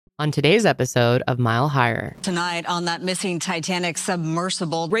on today's episode of Mile Higher. Tonight on that missing Titanic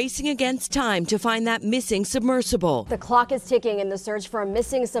submersible. Racing against time to find that missing submersible. The clock is ticking in the search for a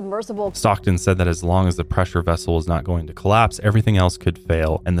missing submersible. Stockton said that as long as the pressure vessel is not going to collapse, everything else could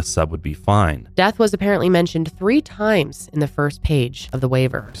fail and the sub would be fine. Death was apparently mentioned 3 times in the first page of the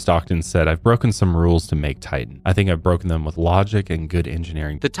waiver. Stockton said, "I've broken some rules to make Titan. I think I've broken them with logic and good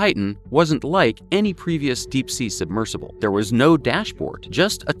engineering." The Titan wasn't like any previous deep-sea submersible. There was no dashboard,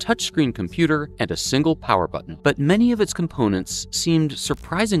 just a touchscreen computer and a single power button. But many of its components seemed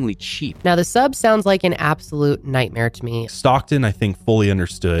surprisingly cheap. Now, the sub sounds like an absolute nightmare to me. Stockton, I think, fully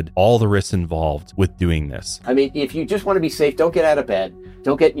understood all the risks involved with doing this. I mean, if you just want to be safe, don't get out of bed.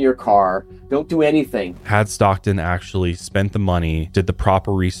 Don't get in your car. Don't do anything. Had Stockton actually spent the money, did the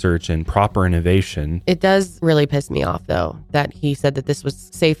proper research and proper innovation. It does really piss me off, though, that he said that this was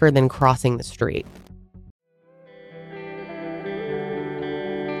safer than crossing the street.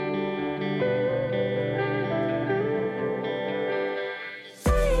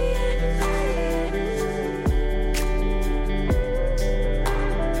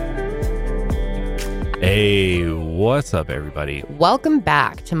 Hey, what's up, everybody? Welcome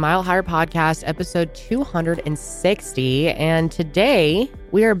back to Mile Higher Podcast, episode 260. And today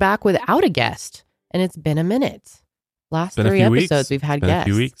we are back without a guest, and it's been a minute. Last 3 episodes we've had guests.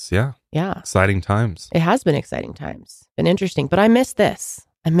 A few weeks, yeah. Yeah. Exciting times. It has been exciting times. Been interesting, but I miss this.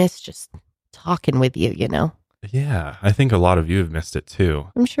 I miss just talking with you, you know? Yeah, I think a lot of you have missed it too.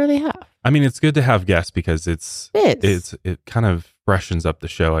 I'm sure they have. I mean, it's good to have guests because it kind of freshens up the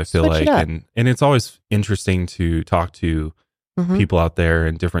show, I feel like. And it's always interesting to talk to people out there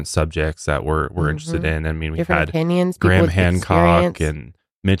in different subjects that we're interested in. I mean, we've different had opinions, Graham Hancock and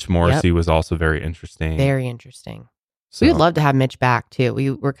Mitch Morrissey was also very interesting. Very interesting. So, We would love to have Mitch back too.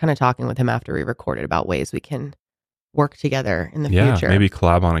 We were kind of talking with him after we recorded about ways we can work together in the future. Maybe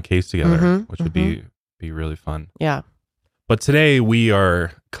collab on a case together, which would be really fun. Yeah. But today we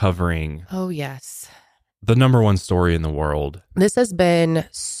are covering the number one story in the world. This has been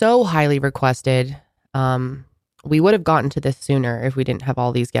so highly requested. We would have gotten to this sooner if we didn't have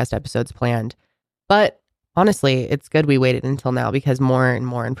all these guest episodes planned. But honestly, it's good we waited until now because more and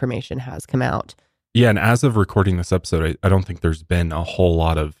more information has come out. Yeah, and as of recording this episode, I don't think there's been a whole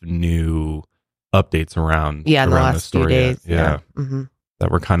lot of new updates around in the last this story few days. yet. Yeah. That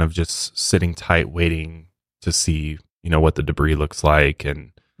we're kind of just sitting tight waiting to see, what the debris looks like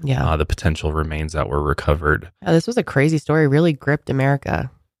and the potential remains that were recovered. This was a crazy story. Really gripped America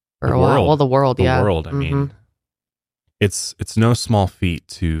for a while. Well, the world, The world. I mean, it's no small feat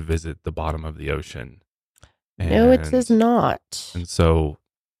to visit the bottom of the ocean. No, it is not. And so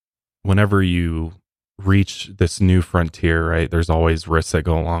whenever you reach this new frontier, right, there's always risks that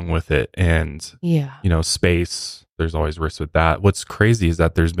go along with it. And, space, there's always risks with that. What's crazy is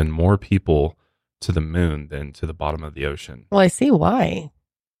that there's been more people to the moon than to the bottom of the ocean. Well, I see why.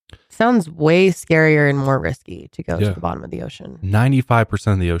 Sounds way scarier and more risky to go to the bottom of the ocean.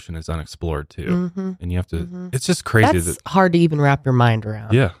 95% of the ocean is unexplored too. And you have to, it's just crazy. That's hard to even wrap your mind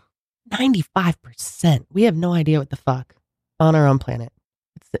around. Yeah. 95%. We have no idea what the fuck on our own planet.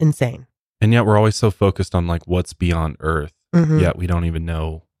 It's insane. And yet we're always so focused on like what's beyond Earth. Yet we don't even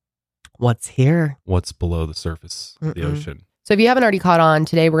know what's here, what's below the surface of the ocean. So if you haven't already caught on,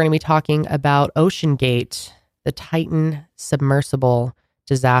 today we're going to be talking about OceanGate, the Titan submersible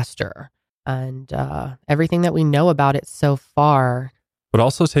disaster, and everything that we know about it so far. But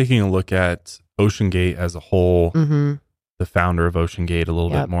also taking a look at OceanGate as a whole, the founder of OceanGate a little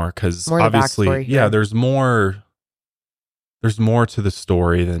bit more, because obviously, there's more to the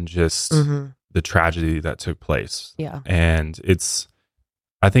story than just the tragedy that took place. Yeah. And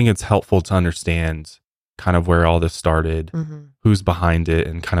I think it's helpful to understand kind of where all this started, who's behind it,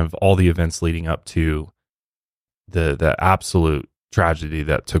 and kind of all the events leading up to the absolute tragedy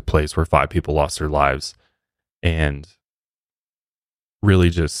that took place where 5 people lost their lives, and really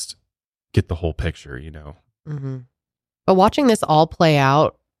just get the whole picture, But watching this all play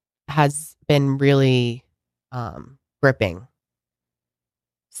out has been really gripping,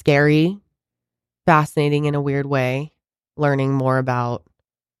 scary, fascinating in a weird way, learning more about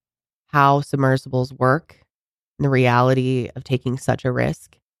how submersibles work and the reality of taking such a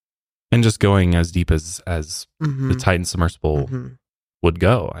risk. And just going as deep as the Titan submersible would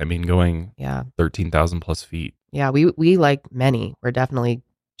go. I mean, going 13,000 plus feet. Yeah, we like many, we're definitely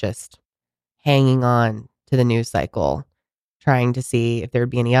just hanging on to the news cycle, trying to see if there'd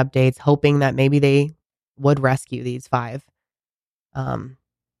be any updates, hoping that maybe they would rescue these 5.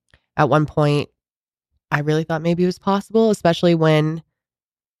 At one point, I really thought maybe it was possible, especially when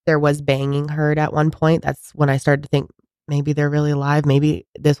there was banging heard at one point. That's when I started to think maybe they're really alive. Maybe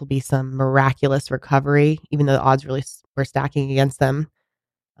this will be some miraculous recovery, even though the odds really were stacking against them.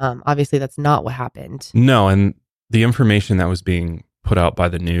 Obviously, that's not what happened. No, and the information that was being put out by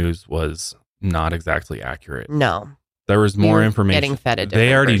the news was not exactly accurate. No. There was more information. Getting fed a They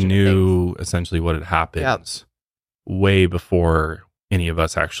different already version of knew essentially what had happened way before any of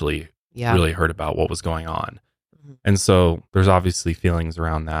us actually really heard about what was going on. Mm-hmm. And so there's obviously feelings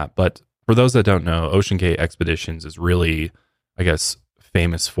around that. But for those that don't know, OceanGate Expeditions is really, I guess,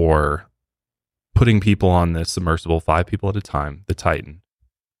 famous for putting people on this submersible, 5 people at a time, the Titan,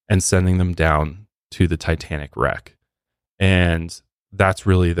 and sending them down to the Titanic wreck. And that's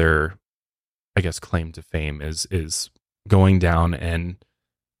really their, I guess, claim to fame is going down and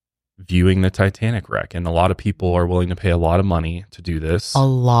viewing the Titanic wreck. And a lot of people are willing to pay a lot of money to do this. A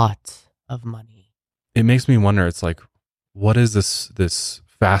lot of money. It makes me wonder, it's like, what is this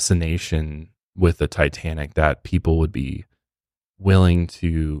fascination with the Titanic that people would be willing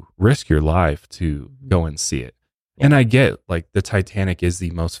to risk your life to go and see it? Yeah. And I get, like, the Titanic is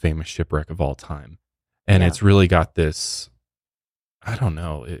the most famous shipwreck of all time. And it's really got this, I don't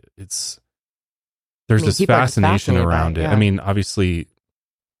know, there's this fascination around it. I mean, obviously,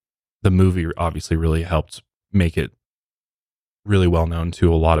 the movie obviously really helped make it really well known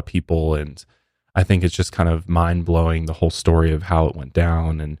to a lot of people. And I think it's just kind of mind blowing, the whole story of how it went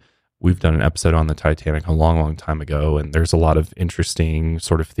down. And we've done an episode on the Titanic a long, long time ago. And there's a lot of interesting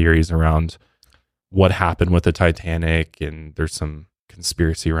sort of theories around what happened with the Titanic. And there's some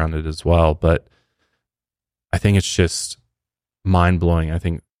conspiracy around it as well. But I think it's just mind blowing. I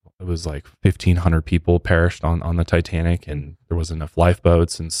think it was like 1,500 people perished on the Titanic, and there wasn't enough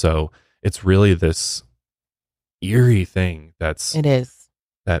lifeboats. And so it's really this eerie thing that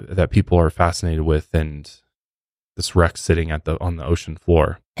people are fascinated with, and this wreck sitting on the ocean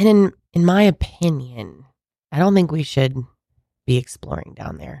floor. And in my opinion, I don't think we should be exploring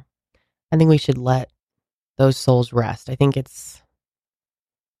down there. I think we should let those souls rest. I think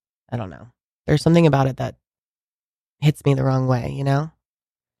I don't know. There's something about it that hits me the wrong way, you know?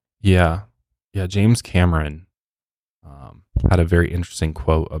 Yeah. James Cameron had a very interesting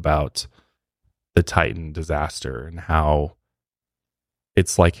quote about the Titan disaster and how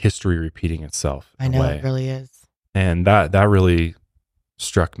it's like history repeating itself. I know, it really is. And that really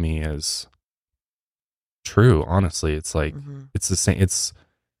struck me as true. Honestly, it's like, it's the same.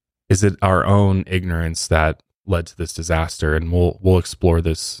 Is it our own ignorance that led to this disaster? And we'll explore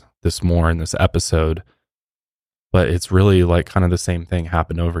this more in this episode. But it's really like kind of the same thing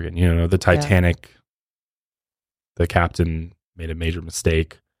happened over again. You know, the Titanic, the captain made a major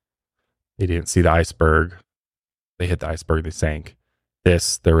mistake. They didn't see the iceberg. They hit the iceberg, they sank.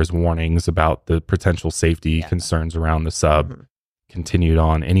 There was warnings about the potential safety concerns around the sub. Continued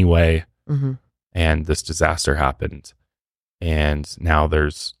on anyway. And this disaster happened. And now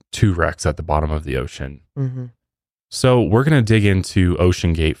there's 2 wrecks at the bottom of the ocean. So we're going to dig into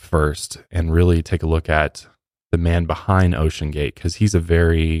OceanGate first and really take a look at the man behind OceanGate, because he's a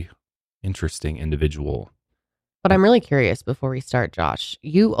very interesting individual. But I'm really curious before we start, Josh.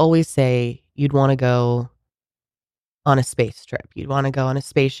 You always say you'd want to go on a space trip. You'd want to go on a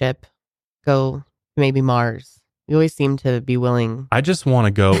spaceship, go to maybe Mars. You always seem to be willing. I just want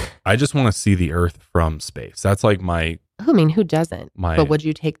to go. I just want to see the Earth from space. That's like my. I mean, who doesn't? But would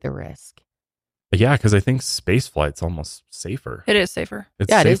you take the risk? Yeah, because I think space flight's almost safer. It is safer.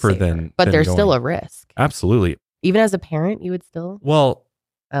 It's safer than. But there's still a risk. Absolutely. Even as a parent, you would still. Well,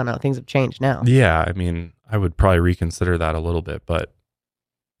 I don't know. Things have changed now. Yeah, I mean, I would probably reconsider that a little bit, but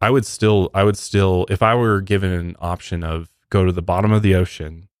I would still, if I were given an option of go to the bottom of the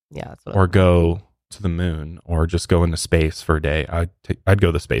ocean, or go to the moon, or just go into space for a day, I'd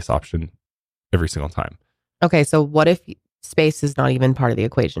go the space option every single time. Okay, so what if space is not even part of the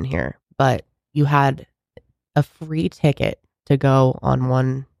equation here, but you had a free ticket to go on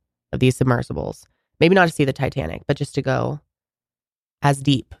one of these submersibles? Maybe not to see the Titanic, but just to go as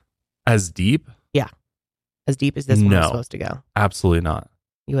deep. As deep? Yeah. As deep as this one was supposed to go. Absolutely not.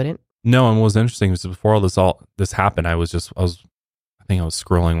 You wouldn't? No, and what was interesting was before all this happened, I think I was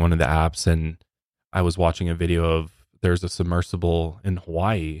scrolling one of the apps, and I was watching a video of there's a submersible in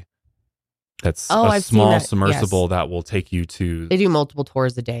Hawaii that's small submersible that will take you to. They do multiple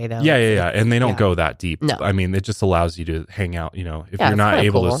tours a day, though. Yeah. And they don't go that deep. No. I mean, it just allows you to hang out. You know, if you're not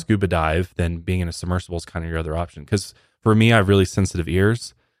able to scuba dive, then being in a submersible is kind of your other option. Because for me, I have really sensitive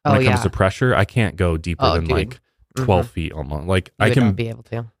ears. When it comes to pressure, I can't go deeper than like 12 feet almost. Like I can not be able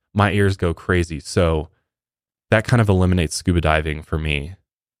to. My ears go crazy. So that kind of eliminates scuba diving for me.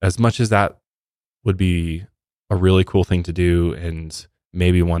 As much as that would be a really cool thing to do, and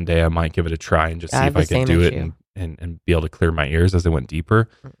maybe one day I might give it a try and just see if I can do it and and be able to clear my ears as I went deeper.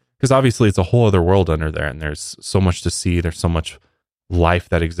 Because obviously it's a whole other world under there, and there's so much to see. There's so much life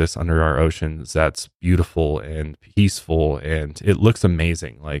that exists under our oceans that's beautiful and peaceful, and it looks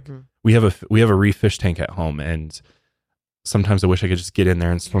amazing. Like we have a reef fish tank at home, and sometimes I wish I could just get in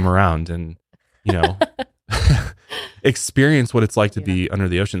there and swim around and, you know, experience what it's like to be under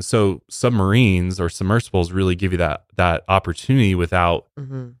the ocean. So submarines or submersibles really give you that opportunity without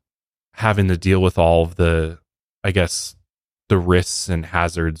having to deal with all of the, I guess, the risks and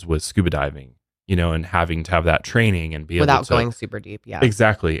hazards with scuba diving, you know, and having to have that training and be without able to going super deep. Yeah,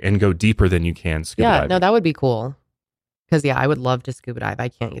 exactly. And go deeper than you can scuba diving. No, that would be cool. Cause I would love to scuba dive. I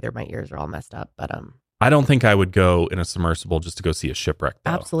can't either. My ears are all messed up, but, I don't think I would go in a submersible just to go see a shipwreck, though.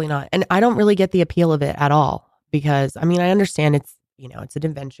 Absolutely not. And I don't really get the appeal of it at all because, I mean, I understand it's, you know, it's an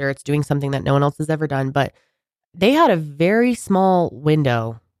adventure. It's doing something that no one else has ever done, but they had a very small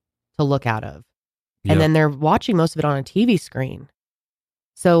window to look out of. And then they're watching most of it on a TV screen.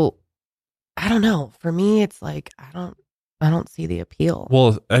 So I don't know. For me, it's like, I don't see the appeal.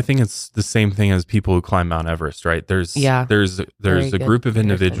 Well, I think it's the same thing as people who climb Mount Everest, right? There's a group of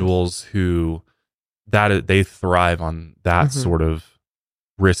individuals who they thrive on that sort of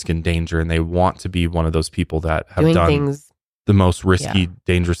risk and danger, and they want to be one of those people that have doing done things, the most risky,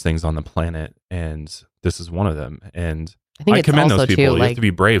 dangerous things on the planet, and this is one of them. And I think I it's commend also those people. too, You have to be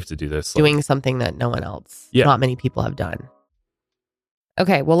brave to do this. Doing something that no one else, not many people have done.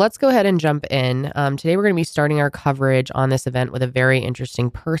 Okay, well, let's go ahead and jump in. Today, we're going to be starting our coverage on this event with a very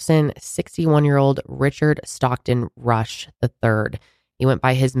interesting person, 61-year-old Richard Stockton Rush III. He went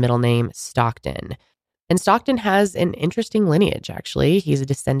by his middle name, Stockton. And Stockton has an interesting lineage, actually. He's a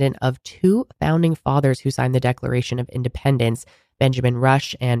descendant of two founding fathers who signed the Declaration of Independence, Benjamin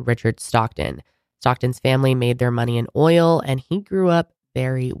Rush and Richard Stockton. Stockton's family made their money in oil, and he grew up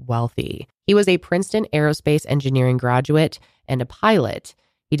very wealthy. He was a Princeton aerospace engineering graduate and a pilot.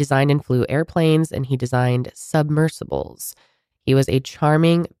 He designed and flew airplanes, and he designed submersibles. He was a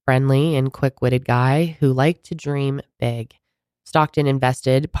charming, friendly, and quick-witted guy who liked to dream big. Stockton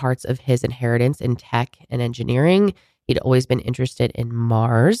invested parts of his inheritance in tech and engineering. He'd always been interested in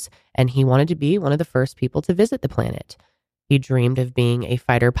Mars, and he wanted to be one of the first people to visit the planet. He dreamed of being a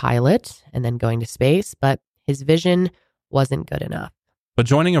fighter pilot and then going to space, but his vision wasn't good enough. But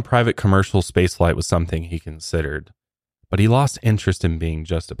joining a private commercial spaceflight was something he considered. But he lost interest in being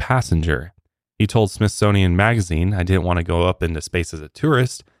just a passenger. He told Smithsonian Magazine, "I didn't want to go up into space as a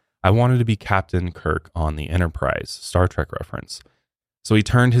tourist. I wanted to be Captain Kirk on the Enterprise," Star Trek reference. So he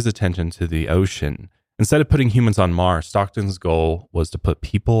turned his attention to the ocean. Instead of putting humans on Mars, Stockton's goal was to put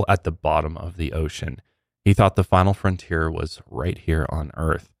people at the bottom of the ocean. He thought the final frontier was right here on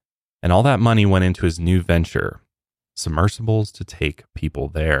Earth. And all that money went into his new venture, submersibles to take people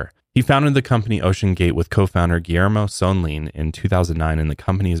there. He founded the company OceanGate with co-founder Guillermo Sonlin in 2009, and the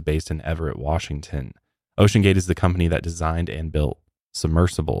company is based in Everett, Washington. OceanGate is the company that designed and built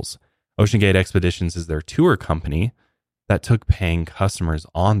submersibles. OceanGate Expeditions is their tour company that took paying customers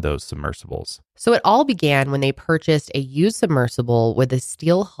on those submersibles. So it all began when they purchased a used submersible with a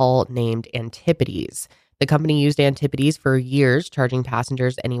steel hull named Antipodes. The company used Antipodes for years, charging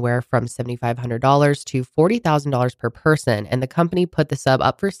passengers anywhere from $7,500 to $40,000 per person. And the company put the sub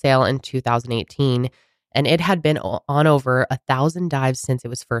up for sale in 2018. And it had been on over 1,000 dives since it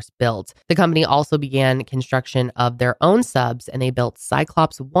was first built. The company also began construction of their own subs, and they built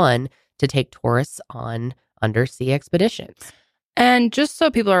Cyclops 1 to take tourists on undersea expeditions. And just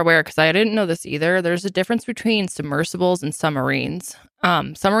so people are aware, because I didn't know this either, there's a difference between submersibles and submarines.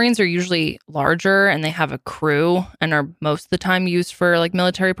 Submarines are usually larger and they have a crew and are most of the time used for like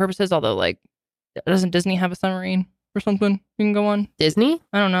military purposes. Although, like, doesn't Disney have a submarine or something you can go on? Disney?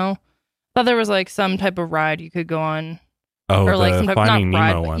 I don't know. Thought there was like some type of ride you could go on. Oh, or like the some type, Finding not ride,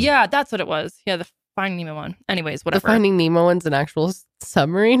 Nemo but one. yeah, that's what it was. Yeah, the Finding Nemo one. Anyways, whatever. The Finding Nemo one's an actual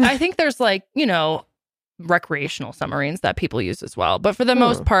submarine? I think there's like, recreational submarines that people use as well. But for the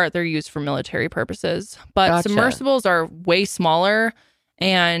most part, they're used for military purposes. But Gotcha. Submersibles are way smaller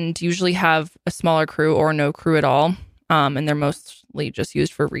and usually have a smaller crew or no crew at all. And they're mostly just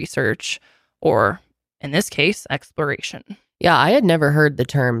used for research or, in this case, exploration. Yeah, I had never heard the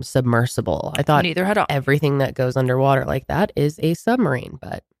term submersible. I thought Neither had I. everything that goes underwater like that is a submarine,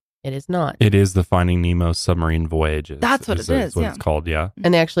 but it is not. It is the Finding Nemo submarine voyages. That's what it is, what yeah. it's called, yeah.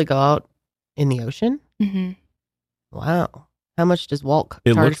 And they actually go out in the ocean? Mm-hmm. Wow. How much does Walt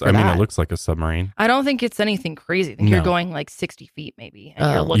It charge looks. for I mean, that? it looks like a submarine. I don't think it's anything crazy. I think you're No. going like 60 feet maybe. And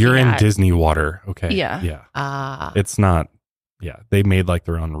Oh. you're looking You're in at, Disney water, okay? Yeah. Yeah. Ah, It's not. Yeah, they made like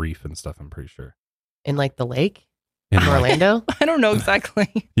their own reef and stuff. I'm pretty sure. in like the lake In, in like- Orlando? I don't know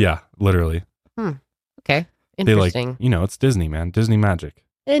exactly. yeah, literally. Okay. Interesting. It's Disney, man. Disney magic.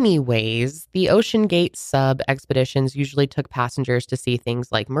 Anyways, the OceanGate sub expeditions usually took passengers to see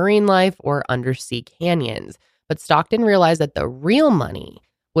things like marine life or undersea canyons. But Stockton realized that the real money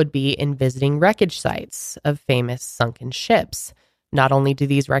would be in visiting wreckage sites of famous sunken ships. Not only do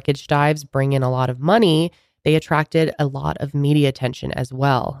these wreckage dives bring in a lot of money, they attracted a lot of media attention as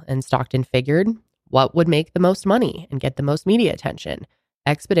well. And Stockton figured what would make the most money and get the most media attention?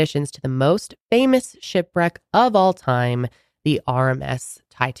 Expeditions to the most famous shipwreck of all time, the RMS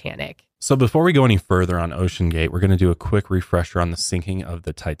Titanic. So before we go any further on OceanGate, we're going to do a quick refresher on the sinking of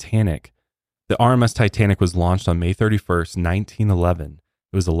the Titanic. The RMS Titanic was launched on May 31st, 1911.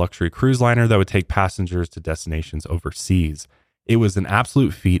 It was a luxury cruise liner that would take passengers to destinations overseas. It was an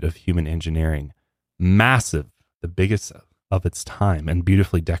absolute feat of human engineering. Massive, the biggest of its time, and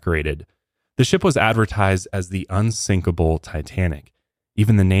beautifully decorated. The ship was advertised as the unsinkable Titanic.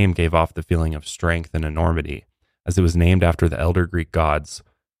 Even the name gave off the feeling of strength and enormity, as it was named after the elder Greek gods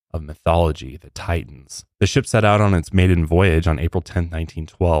of mythology, the Titans. The ship set out on its maiden voyage on April 10,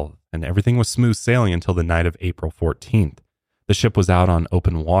 1912, and everything was smooth sailing until the night of April 14th. The ship was out on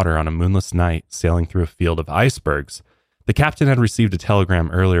open water on a moonless night, sailing through a field of icebergs. The captain had received a telegram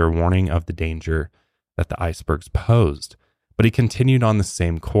earlier warning of the danger that the icebergs posed, but he continued on the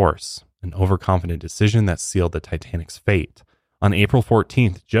same course, an overconfident decision that sealed the Titanic's fate. On April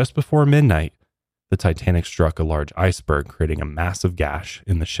 14th, just before midnight, the Titanic struck a large iceberg, creating a massive gash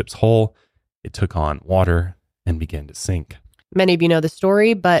in the ship's hull. It took on water and began to sink. Many of you know the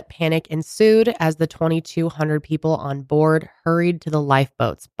story, but panic ensued as the 2,200 people on board hurried to the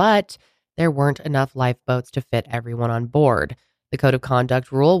lifeboats, but there weren't enough lifeboats to fit everyone on board. The code of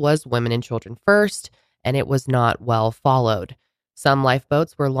conduct rule was women and children first, and it was not well followed. Some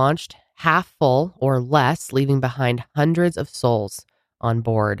lifeboats were launched half full or less, leaving behind hundreds of souls on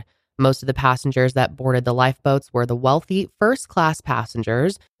board. Most of the passengers that boarded the lifeboats were the wealthy first-class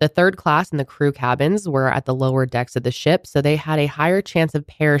passengers. The third class and the crew cabins were at the lower decks of the ship, so they had a higher chance of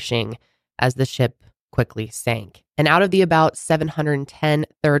perishing as the ship quickly sank. And out of the about 710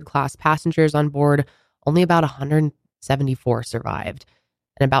 third-class passengers on board, only about 174 survived,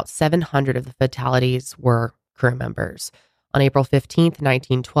 and about 700 of the fatalities were crew members. On April 15th,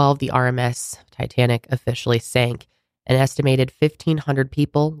 1912, the RMS Titanic officially sank. An estimated 1,500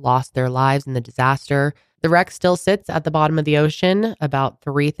 people lost their lives in the disaster. The wreck still sits at the bottom of the ocean, about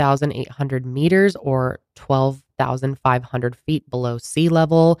 3,800 meters or 12,500 feet below sea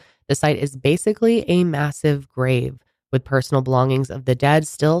level. The site is basically a massive grave, with personal belongings of the dead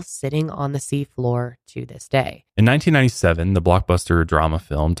still sitting on the seafloor to this day. In 1997, the blockbuster drama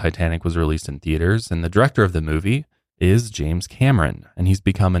film Titanic was released in theaters, and the director of the movie is James Cameron, and he's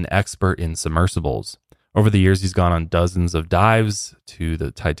become an expert in submersibles. Over the years, he's gone on dozens of dives to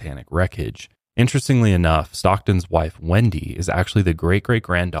the Titanic wreckage. Interestingly enough, Stockton's wife, Wendy, is actually the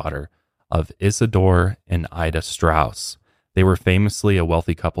great-great-granddaughter of Isidore and Ida Strauss. They were famously a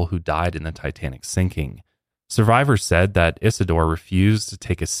wealthy couple who died in the Titanic sinking. Survivors said that Isidore refused to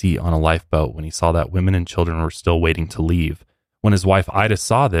take a seat on a lifeboat when he saw that women and children were still waiting to leave. When his wife Ida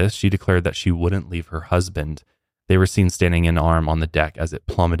saw this, she declared that she wouldn't leave her husband. They were seen standing in arm on the deck as it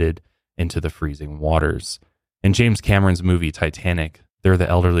plummeted into the freezing waters. In James Cameron's movie Titanic, they're the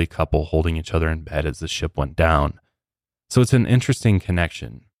elderly couple holding each other in bed as the ship went down. So it's an interesting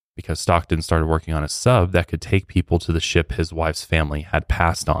connection, because Stockton started working on a sub that could take people to the ship his wife's family had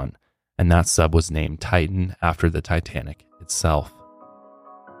passed on, and that sub was named Titan after the Titanic itself.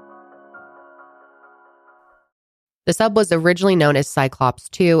 The sub was originally known as Cyclops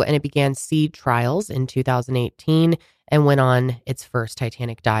II, and it began sea trials in 2018 and went on its first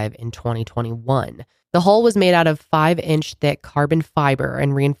Titanic dive in 2021. The hull was made out of 5-inch thick carbon fiber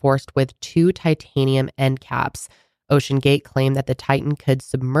and reinforced with 2 titanium end caps. OceanGate claimed that the Titan could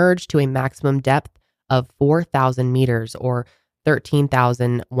submerge to a maximum depth of 4,000 meters or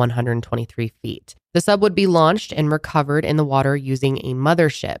 13,123 feet. The sub would be launched and recovered in the water using a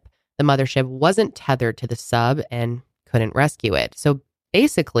mothership. The mothership wasn't tethered to the sub and couldn't rescue it. So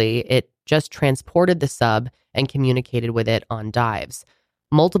basically, it just transported the sub and communicated with it on dives.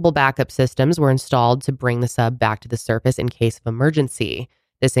 Multiple backup systems were installed to bring the sub back to the surface in case of emergency.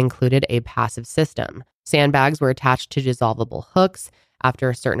 This included a passive system. Sandbags were attached to dissolvable hooks. After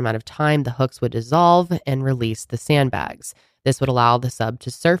a certain amount of time, the hooks would dissolve and release the sandbags. This would allow the sub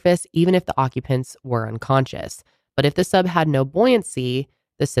to surface even if the occupants were unconscious. But if the sub had no buoyancy,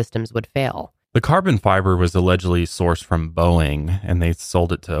 the systems would fail. The carbon fiber was allegedly sourced from Boeing, and they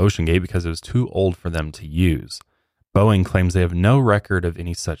sold it to OceanGate because it was too old for them to use. Boeing claims they have no record of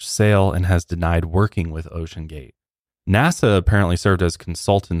any such sale and has denied working with OceanGate. NASA apparently served as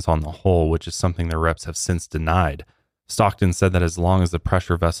consultants on the hull, which is something their reps have since denied. Stockton said that as long as the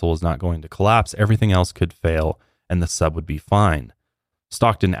pressure vessel was not going to collapse, everything else could fail and the sub would be fine.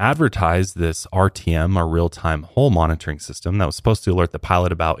 Stockton advertised this RTM, or real-time hull monitoring system, that was supposed to alert the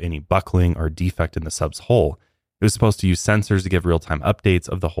pilot about any buckling or defect in the sub's hull. It was supposed to use sensors to give real-time updates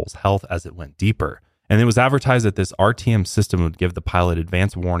of the hull's health as it went deeper. And it was advertised that this RTM system would give the pilot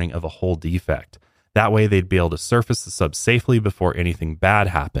advance warning of a hull defect. That way they'd be able to surface the sub safely before anything bad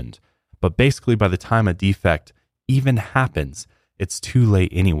happened. But basically, by the time a defect even happens, it's too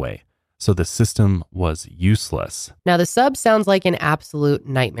late anyway. So the system was useless. Now, the sub sounds like an absolute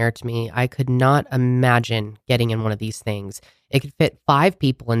nightmare to me. I could not imagine getting in one of these things. It could fit 5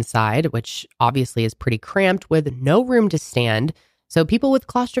 people inside, which obviously is pretty cramped with no room to stand. So people with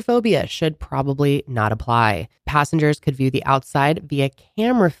claustrophobia should probably not apply. Passengers could view the outside via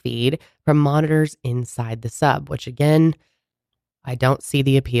camera feed from monitors inside the sub, which again, I don't see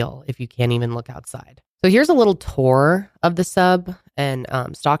the appeal if you can't even look outside. So here's a little tour of the sub, and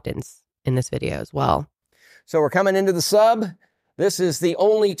Stockton's in this video as well. So we're coming into the sub. This is the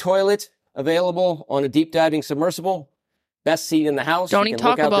only toilet available on a deep diving submersible. Best seat in the house. Don't You eat can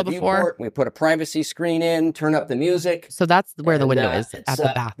look Taco out Bell the before. viewport. We put a privacy screen in, turn up the music. So that's where the window is, It's, at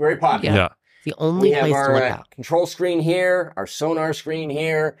the bathroom. very popular. Yeah. It's the only We have place to look our out. control screen here, our sonar screen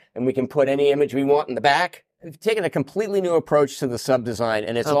here, and we can put any image we want in the back. We've taken a completely new approach to the sub design,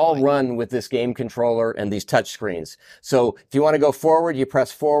 and it's all run with this game controller and these touch screens. So if you want to go forward, you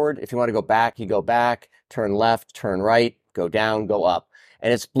press forward. If you want to go back, you go back, turn left, turn right, go down, go up.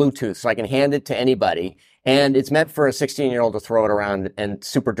 And it's Bluetooth, so I can hand it to anybody. And it's meant for a 16-year-old to throw it around, and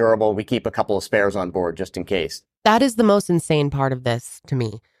super durable. We keep a couple of spares on board just in case. That is the most insane part of this to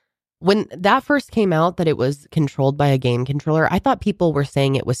me. When that first came out, that it was controlled by a game controller, I thought people were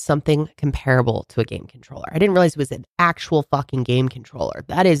saying it was something comparable to a game controller. I didn't realize it was an actual fucking game controller.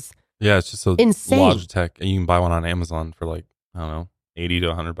 That is Yeah, it's just a insane. Logitech. And you can buy one on Amazon for like, I don't know, 80 to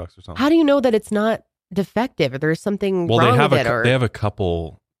 100 bucks or something. How do you know that it's not defective or there's something Well, wrong they have with it? Or, they have a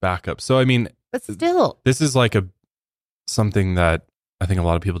couple backups. So I mean, but still, this is like something that I think a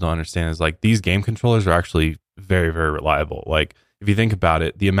lot of people don't understand is like these game controllers are actually very, very reliable. Like if you think about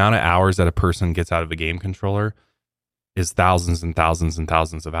it, the amount of hours that a person gets out of a game controller is thousands and thousands and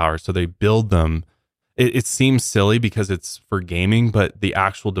thousands of hours. So they build them. It seems silly because it's for gaming, but the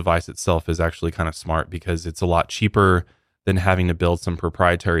actual device itself is actually kind of smart because it's a lot cheaper than having to build some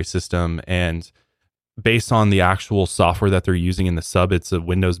proprietary system. And based on the actual software that they're using in the sub, it's a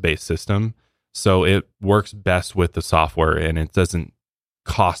Windows-based system. So it works best with the software, and it doesn't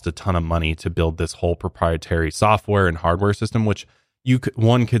cost a ton of money to build this whole proprietary software and hardware system, which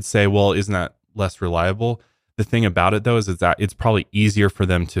one could say, well, isn't that less reliable? The thing about it, though, is that it's probably easier for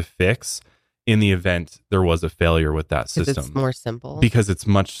them to fix in the event there was a failure with that system. it's more simple. Because it's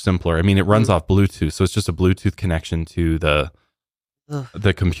much simpler. I mean, it runs off Bluetooth, so it's just a Bluetooth connection to the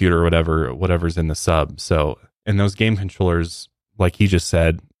computer or whatever's in the sub. So, and those game controllers, like he just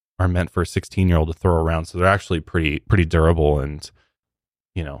said, are meant for a 16-year-old to throw around. So they're actually pretty durable, and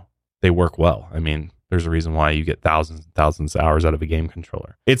you know, they work well. I mean, there's a reason why you get thousands and thousands of hours out of a game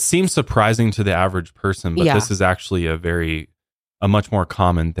controller. It seems surprising to the average person, but this is actually a much more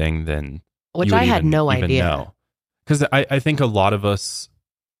common thing than which I had no idea. Because I think a lot of us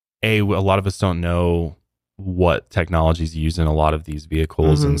don't know what technologies used in a lot of these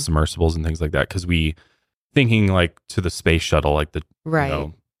vehicles and submersibles and things like that. Because we thinking like to the space shuttle, like the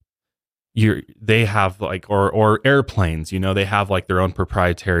right. They have like or airplanes, they have like their own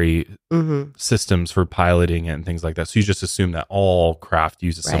proprietary systems for piloting and things like that. So you just assume that all craft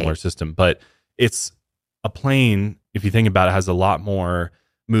use a similar system, but it's a plane. If you think about it, has a lot more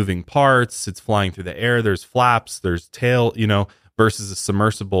moving parts. It's flying through the air. There's flaps. There's tail. Versus the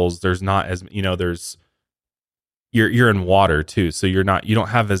submersibles. There's not as there's you're in water too, so you don't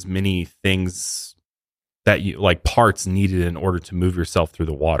have as many things that you like parts needed in order to move yourself through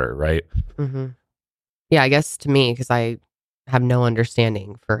the water, right? Mm-hmm. Yeah, I guess to me, because I have no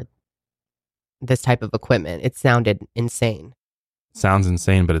understanding for this type of equipment, it sounded insane. Sounds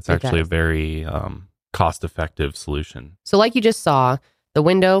insane, but it's actually a very cost-effective solution. So like you just saw, the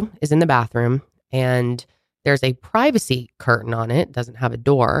window is in the bathroom, and there's a privacy curtain on it. It doesn't have a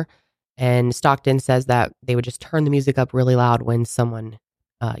door. And Stockton says that they would just turn the music up really loud when someone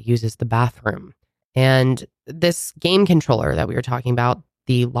uses the bathroom. And this game controller that we were talking about,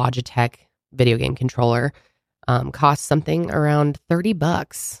 the Logitech video game controller, costs something around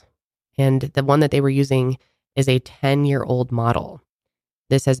 $30. And the one that they were using is a 10-year-old model.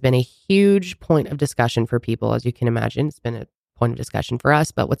 This has been a huge point of discussion for people, as you can imagine. It's been a point of discussion for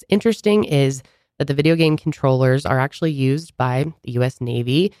us. But what's interesting is that the video game controllers are actually used by the U.S.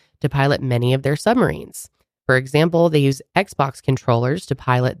 Navy to pilot many of their submarines. For example, they use Xbox controllers to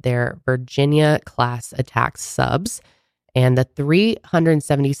pilot their Virginia-class attack subs and the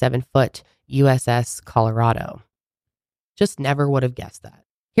 377-foot USS Colorado. Just never would have guessed that.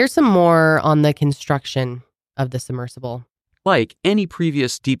 Here's some more on the construction of the submersible. Like any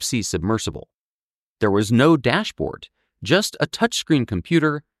previous deep-sea submersible, there was no dashboard, just a touchscreen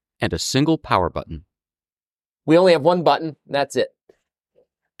computer and a single power button. We only have one button, and that's it.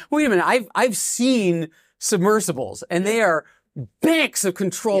 Wait a minute, I've seen submersibles, and they are banks of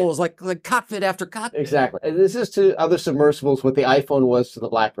controls, like cockpit after cockpit. Exactly. And this is to other submersibles what the iPhone was to the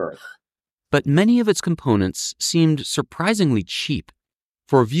BlackBerry. But many of its components seemed surprisingly cheap.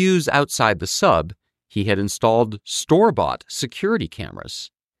 For views outside the sub, he had installed store-bought security cameras.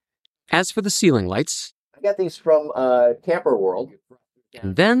 As for the ceiling lights, I got these from Camper World.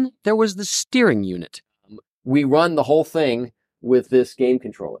 and then there was the steering unit. We run the whole thing with this game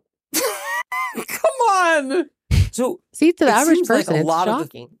controller. Come on! So See, to the it average seems like person, a it's lot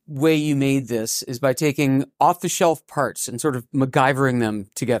shocking. of the way you made this is by taking off-the-shelf parts and sort of MacGyvering them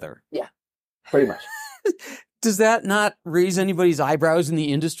together. Yeah, pretty much. Does that not raise anybody's eyebrows in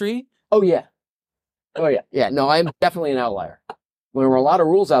the industry? Oh, yeah. Oh, yeah. Yeah, no, I'm definitely an outlier. There were a lot of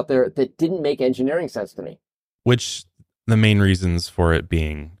rules out there that didn't make engineering sense to me. Which the main reasons for it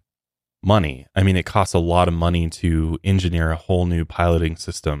being money. I mean, it costs a lot of money to engineer a whole new piloting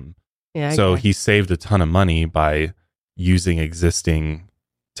system. Yeah, So okay. he saved a ton of money by using existing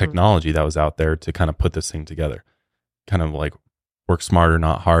technology that was out there to kind of put this thing together. Kind of like work smarter,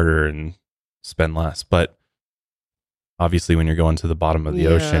 not harder, and spend less. But obviously, when you're going to the bottom of the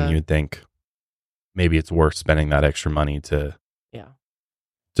ocean, you'd think maybe it's worth spending that extra money to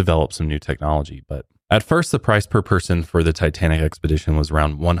develop some new technology. But at first, the price per person for the Titanic expedition was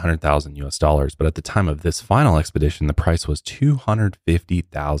around $100,000 US. But at the time of this final expedition, the price was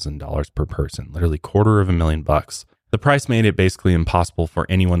 $250,000 per person, literally $250,000. The price made it basically impossible for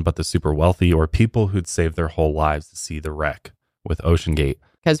anyone but the super wealthy or people who'd saved their whole lives to see the wreck with OceanGate.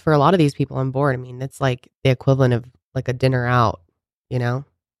 Because for a lot of these people on board, I mean, it's like the equivalent of like a dinner out, you know,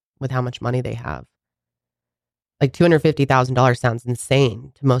 with how much money they have. Like $250,000 sounds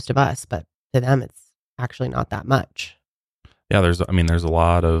insane to most of us, but to them, it's actually not that much. Yeah, there's a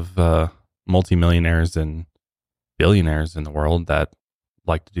lot of multimillionaires and billionaires in the world that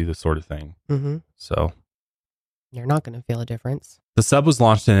like to do this sort of thing. Mm-hmm. So You're not going to feel a difference. the sub was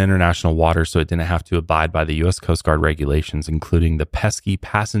launched in international waters, so it didn't have to abide by the U.S. Coast Guard regulations, including the pesky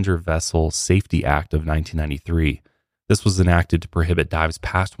Passenger Vessel Safety Act of 1993. This was enacted to prohibit dives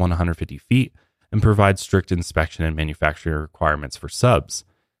past 150 feet and provide strict inspection and manufacturing requirements for subs.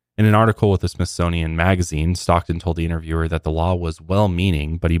 In an article with the Smithsonian Magazine, Stockton told the interviewer that the law was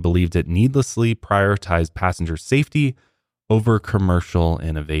well-meaning, but he believed it needlessly prioritized passenger safety over commercial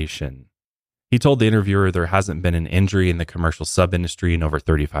innovation. He told the interviewer there hasn't been an injury in the commercial sub industry in over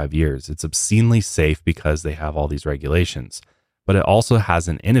 35 years. It's obscenely safe because they have all these regulations, but it also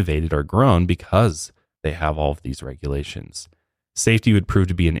hasn't innovated or grown because they have all of these regulations. Safety would prove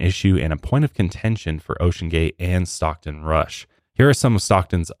to be an issue and a point of contention for OceanGate and Stockton Rush. Here are some of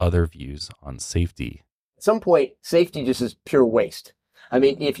Stockton's other views on safety. At some point, safety just is pure waste. I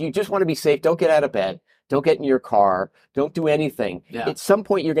mean, if you just want to be safe, don't get out of bed. Don't get in your car. Don't do anything. Yeah. At some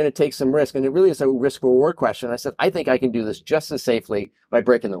point, you're going to take some risk. And it really is a risk-reward question. I said, I think I can do this just as safely by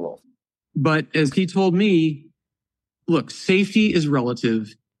breaking the rules. But as he told me, look, safety is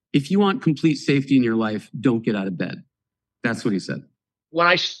relative. If you want complete safety in your life, don't get out of bed. That's what he said. When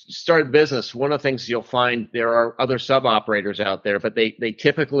I started business, one of the things you'll find, there are other sub operators out there, but they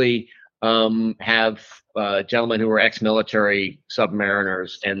typically have gentlemen who are ex-military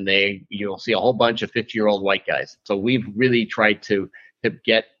submariners, and you'll see a whole bunch of 50-year-old white guys. So we've really tried to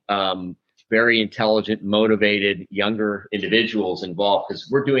get very intelligent, motivated, younger individuals involved because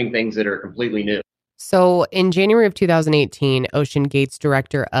we're doing things that are completely new. So in January of 2018, OceanGate's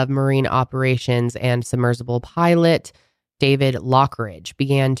director of marine operations and submersible pilot, David Lockridge,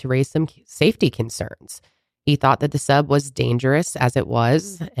 began to raise some safety concerns. He thought that the sub was dangerous as it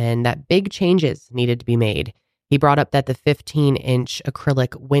was and that big changes needed to be made. He brought up that the 15-inch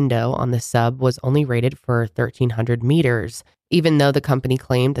acrylic window on the sub was only rated for 1,300 meters, even though the company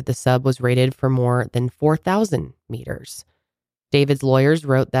claimed that the sub was rated for more than 4,000 meters. David's lawyers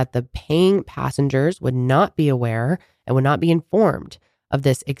wrote that the paying passengers would not be aware and would not be informed of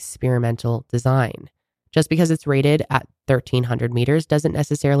this experimental design. Just because it's rated at 1,300 meters doesn't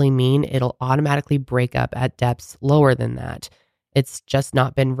necessarily mean it'll automatically break up at depths lower than that. It's just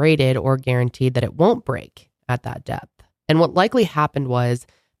not been rated or guaranteed that it won't break at that depth. And what likely happened was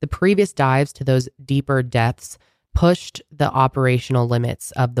The previous dives to those deeper depths pushed the operational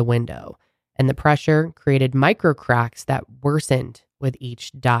limits of the window, and the pressure created micro cracks that worsened with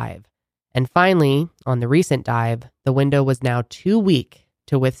each dive. And finally, on the recent dive, the window was now too weak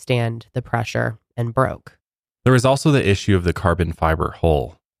to withstand the pressure and broke. There was also the issue of the carbon fiber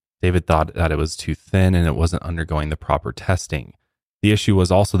hull. David thought that it was too thin and it wasn't undergoing the proper testing. The issue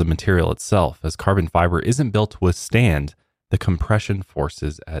was also the material itself, as carbon fiber isn't built to withstand the compression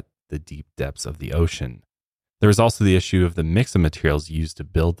forces at the deep depths of the ocean. There was also the issue of the mix of materials used to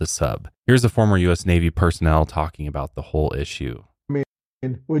build the sub. Here's a former U.S. Navy personnel talking about the whole issue.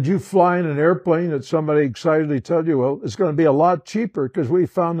 Would you fly in an airplane that somebody excitedly tell you, well, it's going to be a lot cheaper because we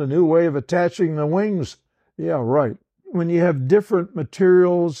found a new way of attaching the wings? Yeah, right. When you have different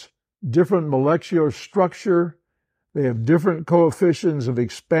materials, different molecular structure, they have different coefficients of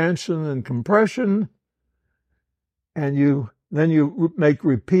expansion and compression, and then you make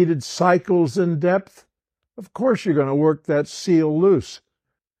repeated cycles in depth, of course you're going to work that seal loose.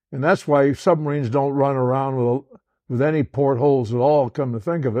 And that's why submarines don't run around with any portholes at all, come to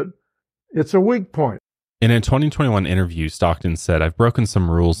think of it. It's a weak point. In a 2021 interview, Stockton said, "I've broken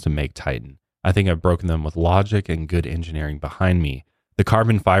some rules to make Titan. I think I've broken them with logic and good engineering behind me. The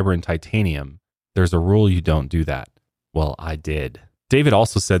carbon fiber and titanium, there's a rule you don't do that. Well, I did." David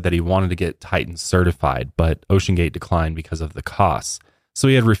also said that he wanted to get Titan certified, but OceanGate declined because of the costs. So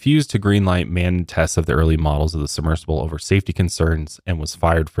he had refused to greenlight manned tests of the early models of the submersible over safety concerns and was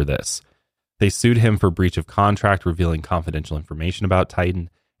fired for this. They sued him for breach of contract, revealing confidential information about Titan,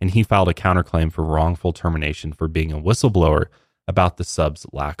 and he filed a counterclaim for wrongful termination for being a whistleblower about the sub's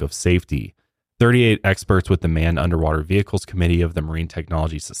lack of safety. 38 experts with the Manned Underwater Vehicles Committee of the Marine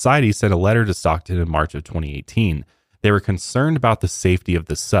Technology Society sent a letter to Stockton in March of 2018. They were concerned about the safety of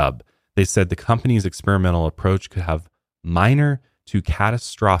the sub. They said the company's experimental approach could have minor to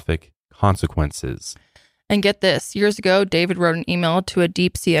catastrophic consequences. And get this, years ago, David wrote an email to a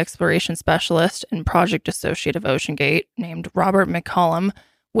deep sea exploration specialist and project associate of OceanGate named Robert McCollum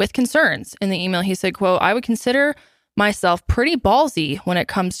with concerns. In the email, he said, quote, "I would consider myself pretty ballsy when it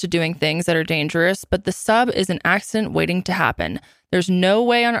comes to doing things that are dangerous, but the sub is an accident waiting to happen. There's no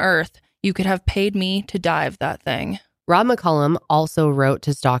way on earth you could have paid me to dive that thing." Rob McCollum also wrote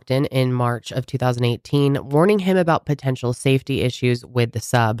to Stockton in March of 2018, warning him about potential safety issues with the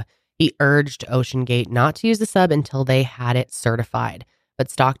sub. He urged OceanGate not to use the sub until they had it certified,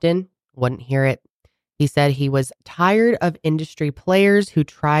 but Stockton wouldn't hear it. He said he was tired of industry players who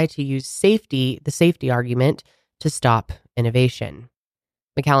try to use the safety argument, to stop innovation.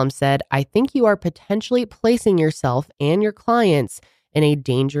 McCallum said, "I think you are potentially placing yourself and your clients in a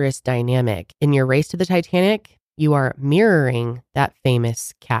dangerous dynamic. In your race to the Titanic, you are mirroring that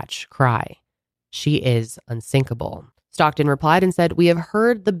famous catch cry. She is unsinkable." Stockton replied and said, "We have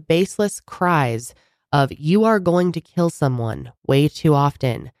heard the baseless cries of 'you are going to kill someone' way too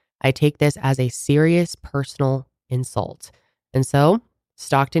often. I take this as a serious personal insult." And so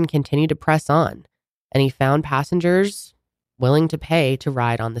Stockton continued to press on, and he found passengers willing to pay to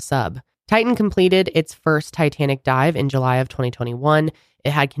ride on the sub. Titan completed its first Titanic dive in July of 2021.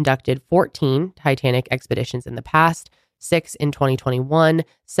 It had conducted 14 Titanic expeditions in the past, 6 in 2021,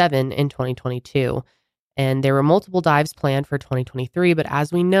 7 in 2022. And there were multiple dives planned for 2023, but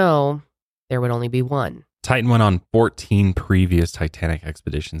as we know, there would only be one. Titan went on 14 previous Titanic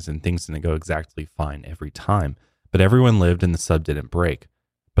expeditions, and things didn't go exactly fine every time. But everyone lived and the sub didn't break.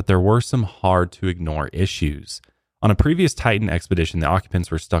 But there were some hard to ignore issues. On a previous Titan expedition, the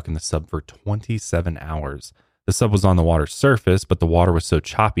occupants were stuck in the sub for 27 hours. The sub was on the water's surface, but the water was so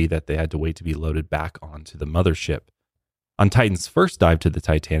choppy that they had to wait to be loaded back onto the mothership. On Titan's first dive to the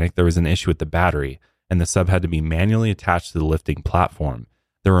Titanic, there was an issue with the battery, and the sub had to be manually attached to the lifting platform.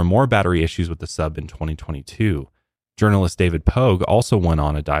 There were more battery issues with the sub in 2022. Journalist David Pogue also went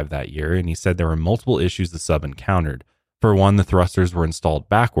on a dive that year, and he said there were multiple issues the sub encountered. For one, the thrusters were installed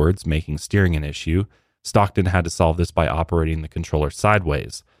backwards, making steering an issue. Stockton had to solve this by operating the controller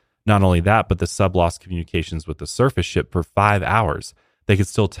sideways. Not only that, but the sub lost communications with the surface ship for 5 hours. They could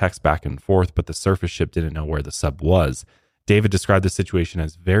still text back and forth, but the surface ship didn't know where the sub was. David described the situation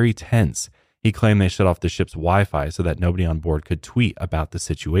as very tense. He claimed they shut off the ship's Wi-Fi so that nobody on board could tweet about the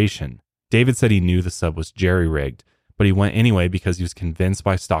situation. David said he knew the sub was jerry-rigged, but he went anyway because he was convinced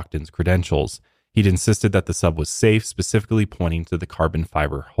by Stockton's credentials. He'd insisted that the sub was safe, specifically pointing to the carbon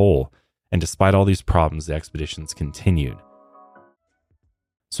fiber hull. And despite all these problems, the expeditions continued.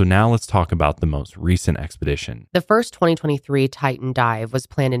 So now let's talk about the most recent expedition. The first 2023 Titan dive was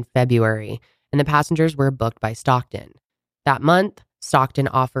planned in February, and the passengers were booked by Stockton. That month, Stockton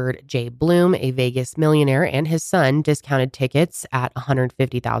offered Jay Bloom, a Vegas millionaire, and his son discounted tickets at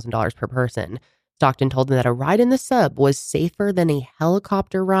 $150,000 per person. Stockton told him that a ride in the sub was safer than a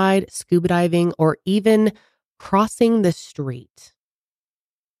helicopter ride, scuba diving, or even crossing the street.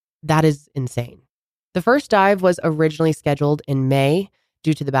 That is insane. The first dive was originally scheduled in May.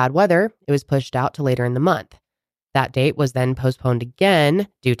 Due to the bad weather, it was pushed out to later in the month. That date was then postponed again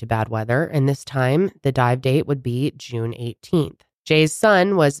due to bad weather, and this time the dive date would be June 18th. Jay's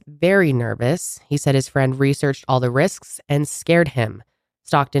son was very nervous. He said his friend researched all the risks and scared him.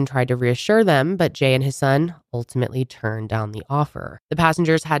 Stockton tried to reassure them, but Jay and his son ultimately turned down the offer. The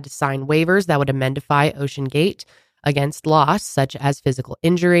passengers had to sign waivers that would amendify OceanGate against loss, such as physical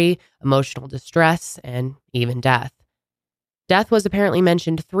injury, emotional distress, and even death. Death was apparently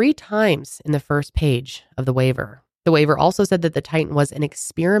mentioned 3 times in the first page of the waiver. The waiver also said that the Titan was an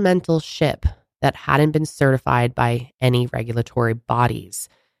experimental ship that hadn't been certified by any regulatory bodies.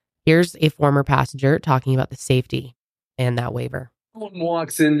 Here's a former passenger talking about the safety and that waiver. Someone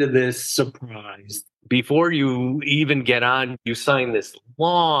walks into this surprised. Before you even get on, you sign this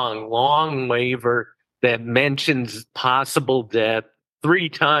long waiver that mentions possible death 3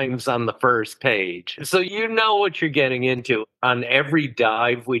 times on the first page. So you know what you're getting into. On every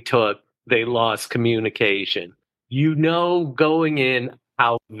dive we took, they lost communication. You know going in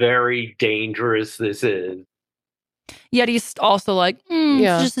how very dangerous this is. Yet he's also like,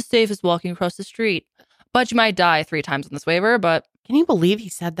 it's just as safe as walking across the street. But you might die 3 times on this waiver, but... Can you believe he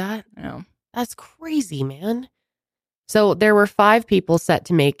said that? I know. That's crazy, man. So there were 5 people set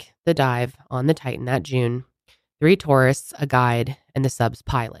to make the dive on the Titan that June. 3 tourists, a guide, and the sub's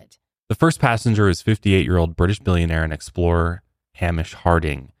pilot. The first passenger is 58-year-old British billionaire and explorer Hamish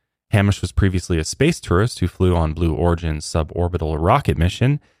Harding. Hamish was previously a space tourist who flew on Blue Origin's suborbital rocket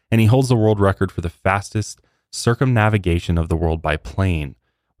mission, and he holds the world record for the fastest circumnavigation of the world by plane,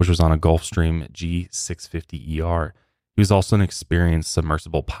 which was on a Gulfstream G650ER. He was also an experienced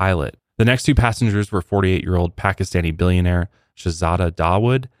submersible pilot. The next 2 passengers were 48-year-old Pakistani billionaire Shahzada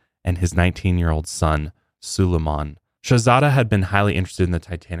Dawood and his 19-year-old son, Suleiman. Shahzada had been highly interested in the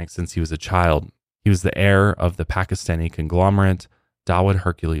Titanic since he was a child. He was the heir of the Pakistani conglomerate Dawood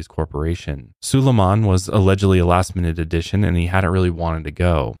Hercules Corporation. Suleiman was allegedly a last-minute addition, and he hadn't really wanted to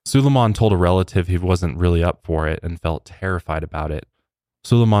go. Suleiman told a relative he wasn't really up for it and felt terrified about it.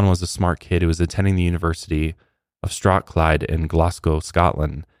 Suleiman was a smart kid who was attending the University of Strathclyde in Glasgow,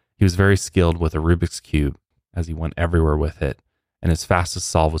 Scotland. He was very skilled with a Rubik's Cube, as he went everywhere with it, and his fastest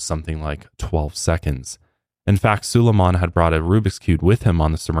solve was something like 12 seconds. In fact, Suleiman had brought a Rubik's Cube with him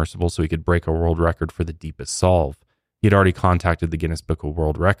on the submersible so he could break a world record for the deepest solve. He had already contacted the Guinness Book of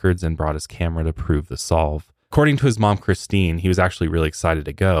World Records and brought his camera to prove the solve. According to his mom, Christine, he was actually really excited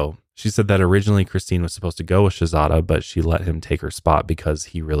to go. She said that originally Christine was supposed to go with Shahzada, but she let him take her spot because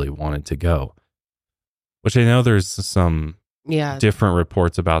he really wanted to go. Which I know there's some different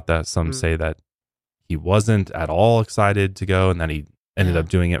reports about that. Some say that he wasn't at all excited to go and that he ended up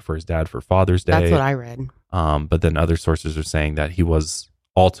doing it for his dad for Father's Day. That's what I read. But then other sources are saying that he was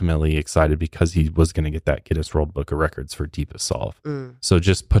ultimately excited because he was going to get that Guinness World Book of Records for deepest solve. So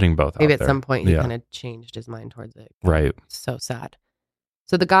just putting both Maybe out there. at some point he kind of changed his mind towards it. Right. So sad.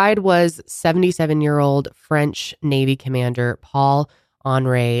 So the guide was 77-year-old French Navy commander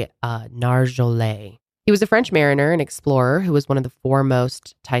Paul-Henri Narjolet. He was a French mariner and explorer who was one of the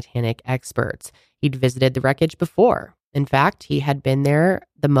foremost Titanic experts. He'd visited the wreckage before. In fact, he had been there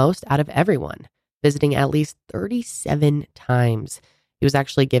the most out of everyone, visiting at least 37 times. He was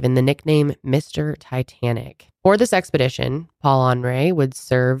actually given the nickname Mr. Titanic. For this expedition, Paul-Henri would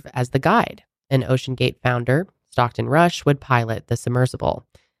serve as the guide. An OceanGate founder, Stockton Rush, would pilot the submersible.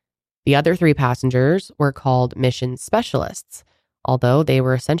 The other 3 passengers were called mission specialists, although they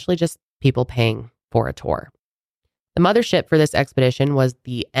were essentially just people paying for a tour. The mothership for this expedition was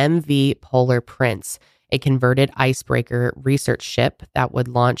the MV Polar Prince, a converted icebreaker research ship that would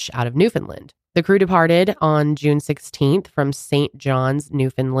launch out of Newfoundland. The crew departed on June 16th from St. John's,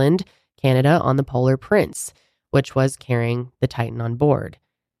 Newfoundland, Canada on the Polar Prince, which was carrying the Titan on board.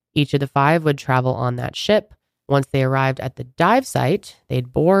 Each of the 5 would travel on that ship. Once they arrived at the dive site,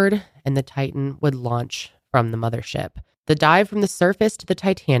 they'd board and the Titan would launch from the mothership. The dive from the surface to the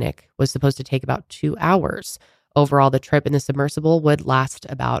Titanic was supposed to take about 2 hours. Overall, the trip in the submersible would last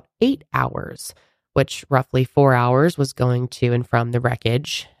about 8 hours, which roughly 4 hours was going to and from the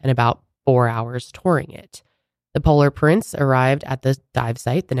wreckage and about 4 hours touring it. The Polar Prince arrived at the dive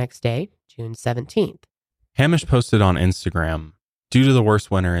site the next day, June 17th. Hamish posted on Instagram, "Due to the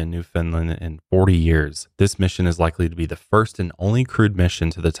worst winter in Newfoundland in 40 years, this mission is likely to be the first and only crewed mission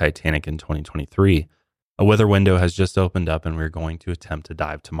to the Titanic in 2023. A weather window has just opened up and we're going to attempt to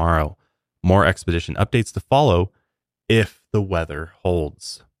dive tomorrow. More expedition updates to follow if the weather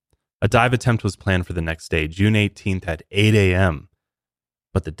holds. A dive attempt was planned for the next day, June 18th at 8 a.m.,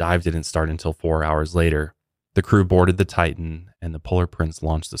 but the dive didn't start until 4 hours later. The crew boarded the Titan and the Polar Prince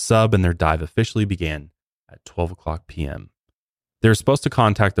launched the sub, and their dive officially began at 12 o'clock p.m. They were supposed to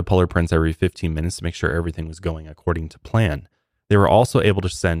contact the Polar Prince every 15 minutes to make sure everything was going according to plan. They were also able to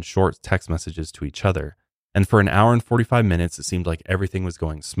send short text messages to each other. And for an hour and 45 minutes, it seemed like everything was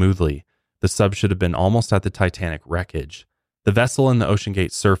going smoothly. The sub should have been almost at the Titanic wreckage. The vessel and the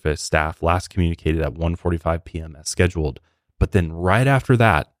OceanGate surface staff last communicated at 1:45 p.m. as scheduled. But then right after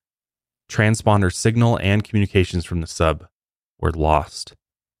that, transponder signal and communications from the sub were lost.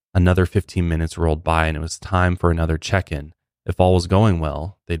 Another 15 minutes rolled by and it was time for another check-in. If all was going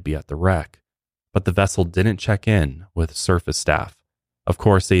well, they'd be at the wreck. But the vessel didn't check in with surface staff. Of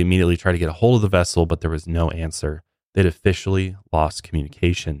course, they immediately tried to get a hold of the vessel, but there was no answer. They'd officially lost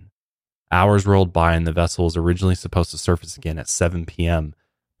communication. Hours rolled by and the vessel was originally supposed to surface again at 7 p.m.,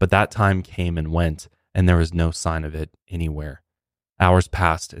 but that time came and went, and there was no sign of it anywhere. Hours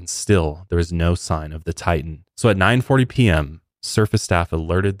passed, and still there was no sign of the Titan. So at 9:40 p.m., surface staff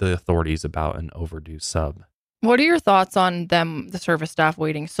alerted the authorities about an overdue sub. What are your thoughts on the service staff,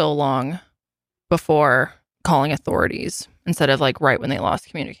 waiting so long before calling authorities instead of like right when they lost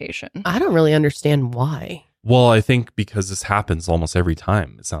communication? I don't really understand why. Well, I think because this happens almost every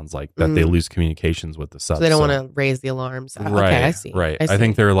time, it sounds like, that they lose communications with the sub. So they don't want to raise the alarms. Right, Okay, I see. Right. I see. I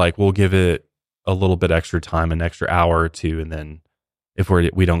think they're like, we'll give it a little bit extra time, an extra hour or two, and then if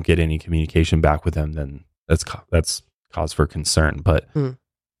we don't get any communication back with them, then that's cause for concern. But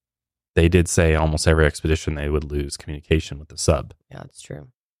they did say almost every expedition they would lose communication with the sub. Yeah, that's true.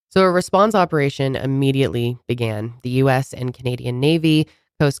 So a response operation immediately began. The U.S. and Canadian Navy,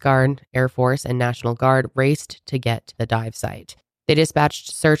 Coast Guard, Air Force, and National Guard raced to get to the dive site. They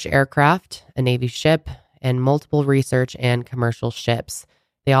dispatched search aircraft, a Navy ship, and multiple research and commercial ships.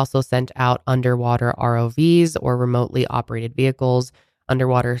 They also sent out underwater ROVs, or remotely operated vehicles.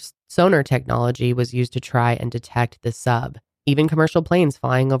 Underwater sonar technology was used to try and detect the sub. Even commercial planes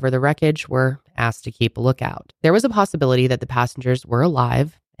flying over the wreckage were asked to keep a lookout. There was a possibility that the passengers were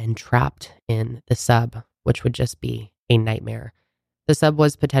alive and trapped in the sub, which would just be a nightmare. The sub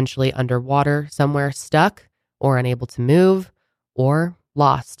was potentially underwater, somewhere stuck or unable to move, or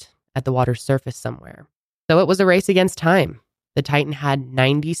lost at the water's surface somewhere. So it was a race against time. The Titan had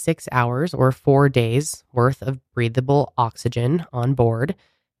 96 hours or 4 days worth of breathable oxygen on board,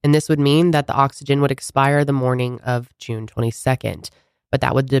 and this would mean that the oxygen would expire the morning of June 22nd. But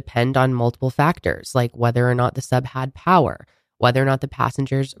that would depend on multiple factors, like whether or not the sub had power, whether or not the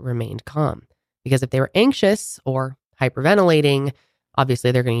passengers remained calm. Because if they were anxious or hyperventilating,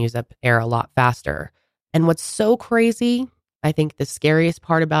 obviously they're going to use up air a lot faster. And what's so crazy, I think the scariest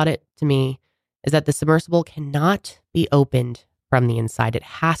part about it to me, is that the submersible cannot be opened from the inside. It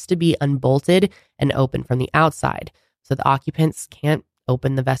has to be unbolted and opened from the outside. So the occupants can't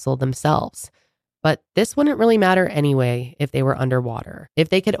open the vessel themselves. But this wouldn't really matter anyway if they were underwater. If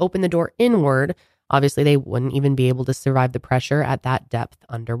they could open the door inward, obviously they wouldn't even be able to survive the pressure at that depth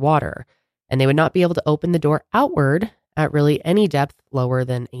underwater. And they would not be able to open the door outward at really any depth lower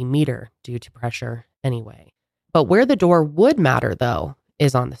than a meter due to pressure anyway. But where the door would matter, though,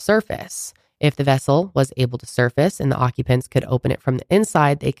 is on the surface. If the vessel was able to surface and the occupants could open it from the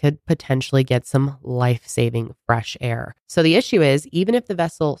inside, they could potentially get some life-saving fresh air. So the issue is, even if the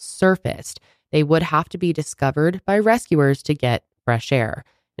vessel surfaced, they would have to be discovered by rescuers to get fresh air.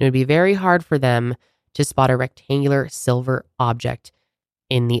 It would be very hard for them to spot a rectangular silver object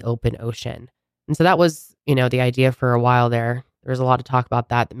in the open ocean. And so that was, the idea for a while there. There was a lot of talk about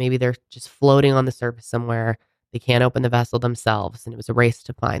that maybe they're just floating on the surface somewhere. They can't open the vessel themselves, and it was a race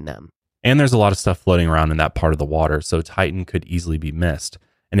to find them. And there's a lot of stuff floating around in that part of the water, so Titan could easily be missed.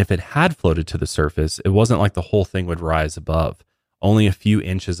 And if it had floated to the surface, it wasn't like the whole thing would rise above. Only a few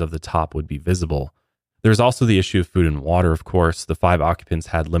inches of the top would be visible. There's also the issue of food and water, of course. The 5 occupants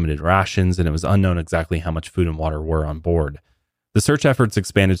had limited rations, and it was unknown exactly how much food and water were on board. The search efforts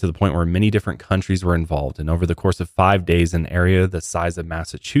expanded to the point where many different countries were involved, and over the course of 5 days, an area the size of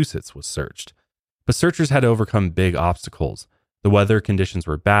Massachusetts was searched. But searchers had to overcome big obstacles. The weather conditions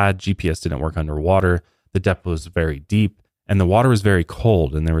were bad, GPS didn't work underwater, the depth was very deep, and the water was very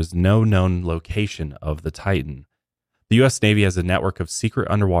cold, and there was no known location of the Titan. The U.S. Navy has a network of secret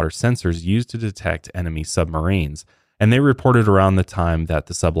underwater sensors used to detect enemy submarines, and they reported around the time that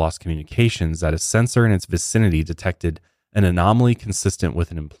the sub lost communications that a sensor in its vicinity detected an anomaly consistent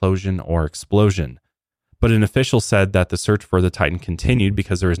with an implosion or explosion. But an official said that the search for the Titan continued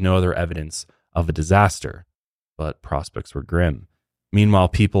because there was no other evidence of a disaster, but prospects were grim. Meanwhile,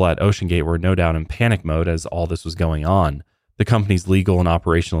 people at OceanGate were no doubt in panic mode as all this was going on. The company's legal and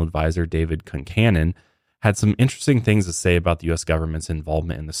operational advisor, David Concannon, had some interesting things to say about the U.S. government's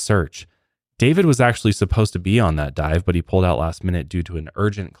involvement in the search. David was actually supposed to be on that dive, but he pulled out last minute due to an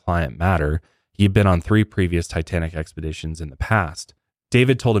urgent client matter. He had been on 3 previous Titanic expeditions in the past.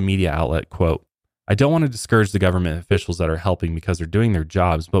 David told a media outlet, quote, "I don't want to discourage the government officials that are helping because they're doing their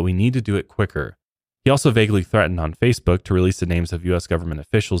jobs, but we need to do it quicker." He also vaguely threatened on Facebook to release the names of U.S. government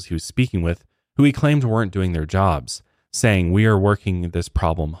officials he was speaking with who he claimed weren't doing their jobs, saying, "We are working this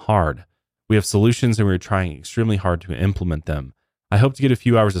problem hard. We have solutions and we're trying extremely hard to implement them. I hope to get a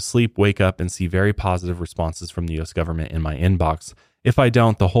few hours of sleep, wake up, and see very positive responses from the U.S. government in my inbox. If I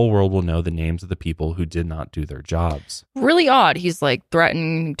don't, the whole world will know the names of the people who did not do their jobs." Really odd. He's like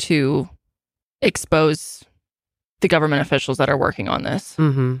threatening to expose the government officials that are working on this.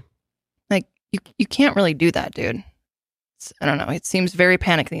 Mm-hmm. Like, you can't really do that, dude. I don't know. It seems very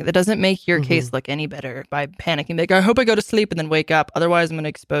panicking. That doesn't make your case look any better by panicking. Like, I hope I go to sleep and then wake up. Otherwise, I'm going to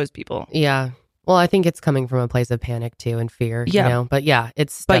expose people. Yeah. Well, I think it's coming from a place of panic too and fear. Yeah. You know? But yeah,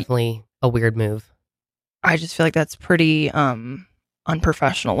 it's definitely a weird move. I just feel like that's pretty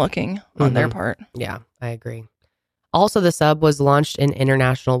unprofessional looking on their part. Yeah, I agree. Also, the sub was launched in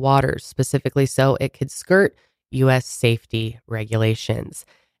international waters, specifically so it could skirt U.S. safety regulations.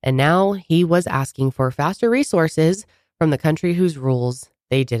 And now he was asking for faster resources from the country whose rules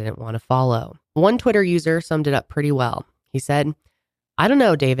they didn't want to follow. One Twitter user summed it up pretty well. He said, "I don't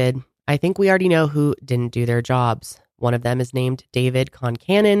know, David. I think we already know who didn't do their jobs. One of them is named David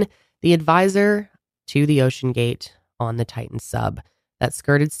Concannon, the advisor to the OceanGate on the Titan sub that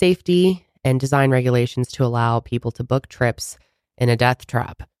skirted safety and design regulations to allow people to book trips in a death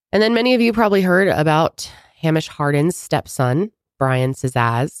trap." And then many of you probably heard about Hamish Hardin's stepson, Brian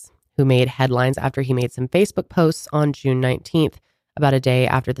Cizaz, who made headlines after he made some Facebook posts on June 19th, about a day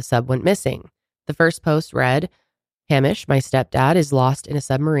after the sub went missing. The first post read, "Hamish, my stepdad, is lost in a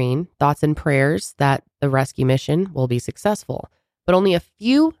submarine. Thoughts and prayers that the rescue mission will be successful." But only a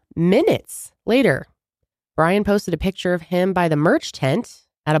few minutes later, Brian posted a picture of him by the merch tent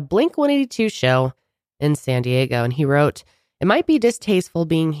at a Blink-182 show in San Diego. And he wrote, "It might be distasteful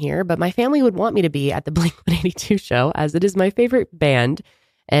being here, but my family would want me to be at the Blink-182 show as it is my favorite band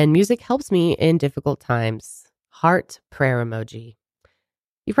and music helps me in difficult times. Heart prayer emoji."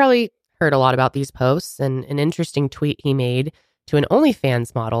 You probably heard a lot about these posts and an interesting tweet he made to an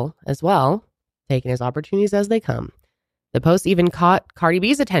OnlyFans model as well, taking his opportunities as they come. The post even caught Cardi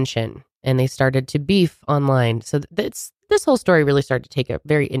B's attention and they started to beef online. So this whole story really started to take a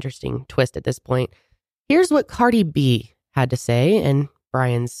very interesting twist at this point. Here's what Cardi B had to say and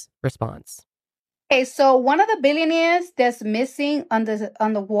Brian's response. Okay, so one of the billionaires that's missing on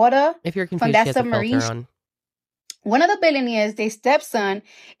the water If you're confused, from she that has a submarine, filter on. one of the billionaires, their stepson,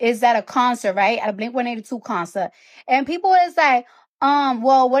 is at a concert, right? At a Blink-182 concert. And people is like,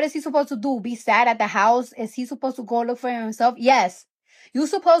 well, what is he supposed to do? Be sad at the house? Is he supposed to go look for himself? Yes. You're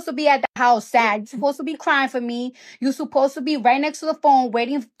supposed to be at the house sad. You're supposed to be crying for me. You're supposed to be right next to the phone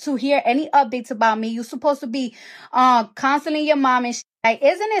waiting to hear any updates about me. You're supposed to be counseling your mom and shit. Like,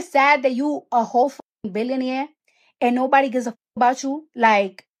 isn't it sad that you a whole fucking billionaire and nobody gives a fuck about you?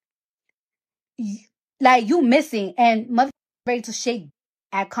 Like you missing and mother ready to shake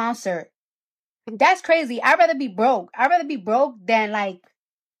at concert. That's crazy. I'd rather be broke. I'd rather be broke than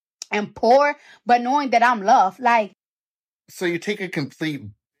and poor, but knowing that I'm loved. Like, so you take a complete,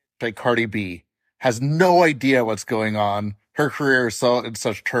 like Cardi B has no idea what's going on. Her career is so in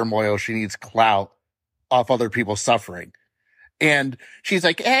such turmoil. She needs clout off other people's suffering. And she's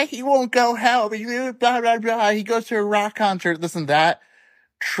like, he won't go help. Blah, blah, blah. He goes to a rock concert, this and that.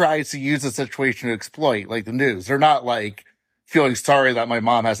 Tries to use the situation to exploit, like the news. They're not like feeling sorry that my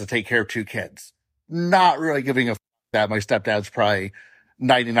mom has to take care of 2 kids. Not really giving a that my stepdad's probably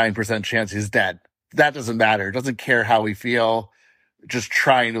 99% chance he's dead. That doesn't matter. Doesn't care how we feel. Just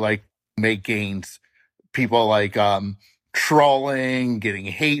trying to make gains. People trolling, getting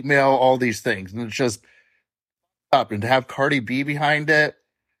hate mail, all these things. And it's just up. And to have Cardi B behind it,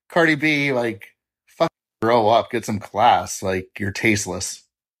 Cardi B, fucking grow up, get some class. You're tasteless.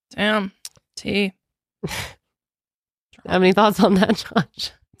 Damn. T. Have any thoughts on that,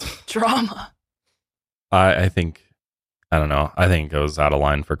 Josh? Drama. I think, I don't know. I think it goes out of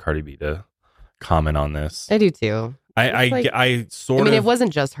line for Cardi B to comment on this. I do too. I sort of. I mean, it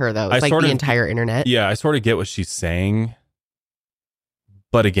wasn't just her though. It's the entire internet. Yeah, I sort of get what she's saying.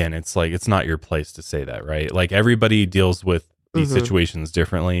 But again, it's it's not your place to say that, right? Everybody deals with these Mhm. situations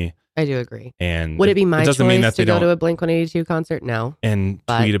differently. I do agree. And Would it be my doesn't mean choice that they to go don't to a Blink-182 concert? No. and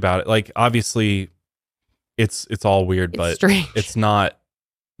But tweet about it. Like, obviously, it's all weird, it's but strange. it's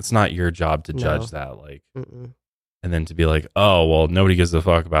not your job to No. judge that. Like, Mm-mm. and then to be like, oh, well, nobody gives a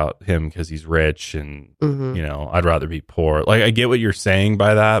fuck about him because he's rich, and Mhm. you know, I'd rather be poor. Like, I get what you're saying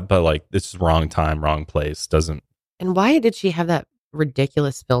by that, but like, this is wrong time, wrong place. Doesn't And why did she have that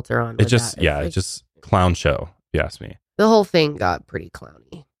ridiculous filter on? it? With Just that? it's just clown show. If you ask me. The whole thing got pretty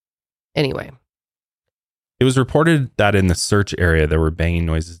clowny. Anyway, It was reported that in the search area, there were banging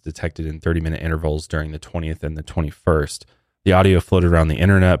noises detected in 30-minute intervals during the 20th and the 21st. The audio floated around the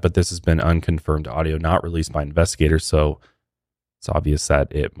internet, but this has been unconfirmed audio not released by investigators, so it's obvious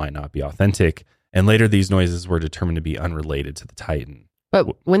that it might not be authentic. And later, these noises were determined to be unrelated to the Titan. but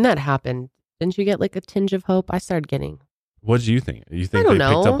when that happened, didn't you get like a tinge of hope? I started getting. What did you think? You think don't they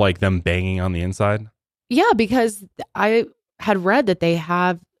picked know. up like them banging on the inside? Yeah, because I had read that they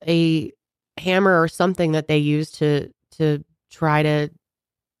have a hammer or something that they use to try to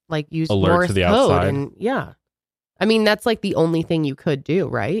like use Alert to Morse the code, outside? and yeah, I mean that's like the only thing you could do,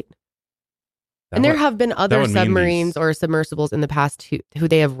 right? That And there would- have been that other would mean submarines these- or submersibles in the past who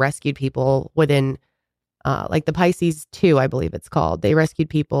they have rescued people within, like the Pisces 2, I believe it's called. They rescued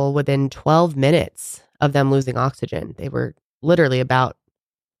people within 12 minutes of them losing oxygen. They were literally about,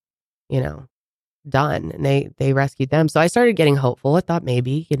 done, and they rescued them. So I started getting hopeful. I thought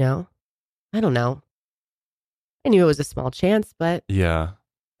maybe, I don't know. I knew it was a small chance, but Yeah.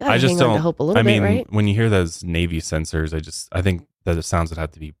 gotta I just hang on don't. to hope a little I mean, bit, right? when you hear those Navy sensors, I think that the sounds would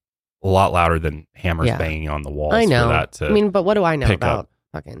have to be a lot louder than hammers Yeah. banging on the walls. I know. For that to I mean, but what do I know pick about up.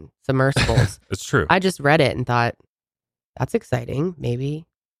 fucking submersibles? It's true. I just read it and thought, that's exciting. Maybe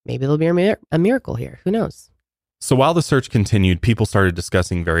there'll be a miracle here. Who knows? So while the search continued, people started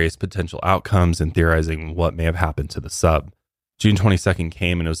discussing various potential outcomes and theorizing what may have happened to the sub. June 22nd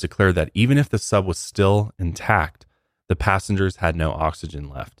came and it was declared that even if the sub was still intact, the passengers had no oxygen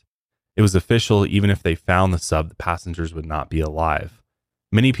left. It was official, even if they found the sub, the passengers would not be alive.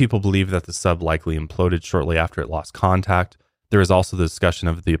 Many people believe that the sub likely imploded shortly after it lost contact. There is also the discussion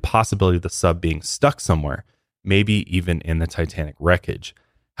of the possibility of the sub being stuck somewhere, maybe even in the Titanic wreckage.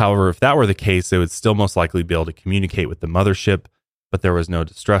 However, if that were the case, they would still most likely be able to communicate with the mothership, but there was no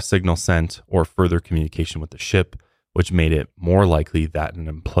distress signal sent or further communication with the ship, which made it more likely that an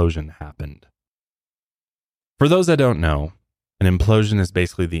implosion happened. For those that don't know, an implosion is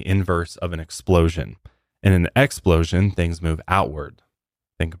basically the inverse of an explosion. In an explosion, things move outward.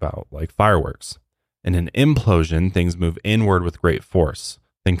 Think about like fireworks. In an implosion, things move inward with great force.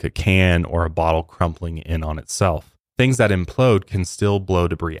 Think a can or a bottle crumpling in on itself. Things that implode can still blow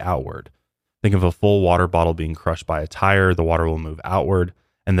debris outward. Think of a full water bottle being crushed by a tire, the water will move outward,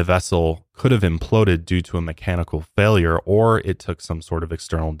 and the vessel could have imploded due to a mechanical failure or it took some sort of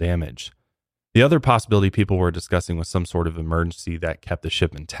external damage. The other possibility people were discussing was some sort of emergency that kept the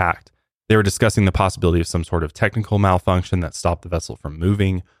ship intact. They were discussing the possibility of some sort of technical malfunction that stopped the vessel from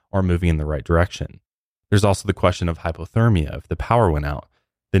moving or moving in the right direction. There's also the question of hypothermia. If the power went out,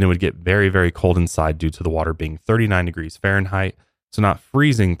 then it would get very, very cold inside due to the water being 39 degrees Fahrenheit, so not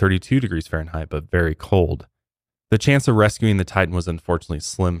freezing 32 degrees Fahrenheit, but very cold. The chance of rescuing the Titan was unfortunately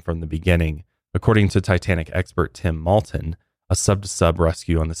slim from the beginning. According to Titanic expert Tim Malton, a sub-to-sub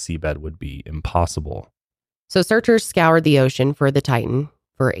rescue on the seabed would be impossible. So searchers scoured the ocean for the Titan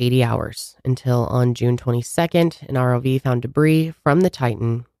for 80 hours until on June 22nd, an ROV found debris from the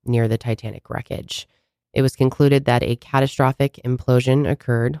Titan near the Titanic wreckage. It was concluded that a catastrophic implosion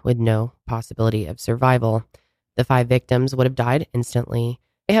occurred with no possibility of survival. The 5 victims would have died instantly.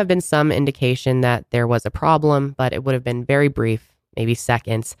 There have been some indication that there was a problem, but it would have been very brief, maybe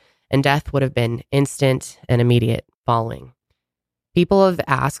seconds, and death would have been instant and immediate following. People have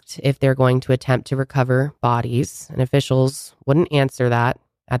asked if they're going to attempt to recover bodies, and officials wouldn't answer that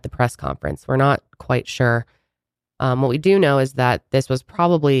at the press conference. We're not quite sure. What we do know is that this was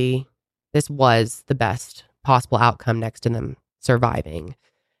the best possible outcome next to them surviving.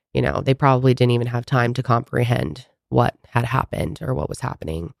 They probably didn't even have time to comprehend what had happened or what was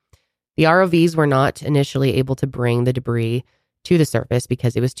happening. The ROVs were not initially able to bring the debris to the surface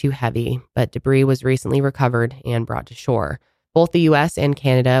because it was too heavy, but debris was recently recovered and brought to shore. Both the U.S. and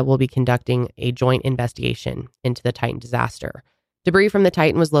Canada will be conducting a joint investigation into the Titan disaster. Debris from the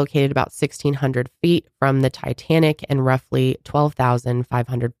Titan was located about 1,600 feet from the Titanic and roughly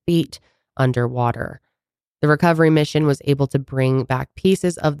 12,500 feet underwater. The recovery mission was able to bring back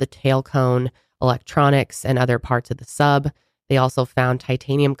pieces of the tail cone, electronics, and other parts of the sub. They also found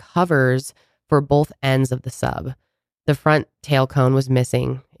titanium covers for both ends of the sub. The front tail cone was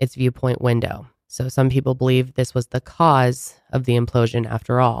missing its viewpoint window. So some people believe this was the cause of the implosion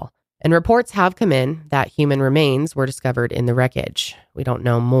after all. And reports have come in that human remains were discovered in the wreckage. We don't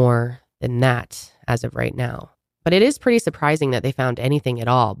know more than that as of right now. But it is pretty surprising that they found anything at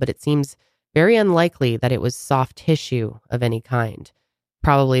all, but it seems very unlikely that it was soft tissue of any kind.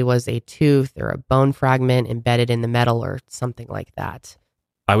 Probably was a tooth or a bone fragment embedded in the metal or something like that.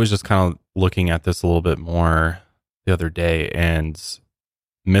 I was just kind of looking at this a little bit more the other day, and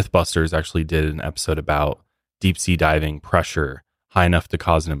Mythbusters actually did an episode about deep sea diving pressure high enough to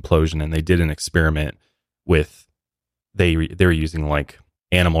cause an implosion, and they did an experiment with they were using like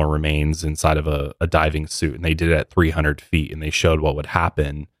animal remains inside of a diving suit, and they did it at 300 feet, and they showed what would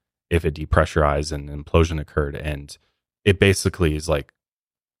happen if it depressurized and an implosion occurred. And it basically is like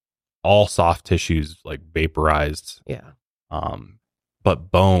all soft tissues like vaporized,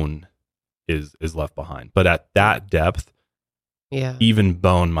 but bone is left behind. But at that depth, even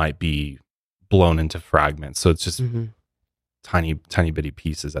bone might be blown into fragments, so it's just tiny bitty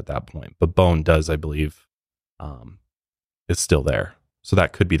pieces at that point. But bone does, I believe, is still there, so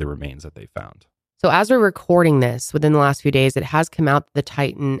that could be the remains that they found. So as we're recording this, within the last few days, it has come out that the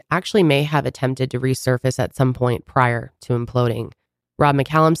Titan actually may have attempted to resurface at some point prior to imploding. Rob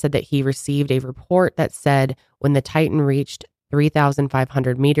McCallum said that he received a report that said when the Titan reached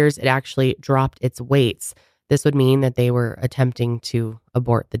 3,500 meters, it actually dropped its weights. This would mean that they were attempting to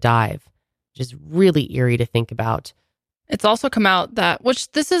abort the dive, which is really eerie to think about. It's also come out that, which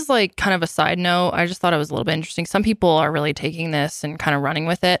this is like kind of a side note, I just thought it was a little bit interesting. Some people are really taking this and kind of running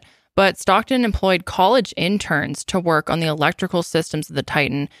with it. But Stockton employed college interns to work on the electrical systems of the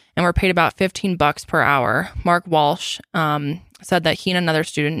Titan and were paid about $15 per hour. Mark Walsh said that he and another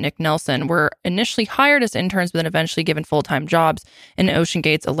student, Nick Nelson, were initially hired as interns, but then eventually given full-time jobs in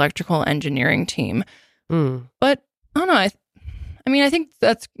OceanGate's electrical engineering team. But I don't know. I think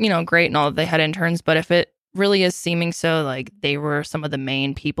that's, great and all that they had interns, but if it really is seeming so like they were some of the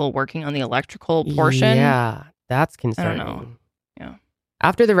main people working on the electrical portion. Yeah, that's concerning. I don't know. Yeah.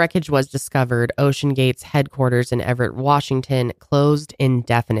 After the wreckage was discovered, OceanGate's headquarters in Everett, Washington, closed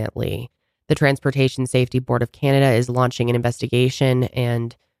indefinitely. The Transportation Safety Board of Canada is launching an investigation,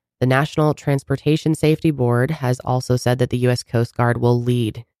 and the National Transportation Safety Board has also said that the U.S. Coast Guard will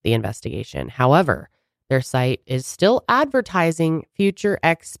lead the investigation. However, their site is still advertising future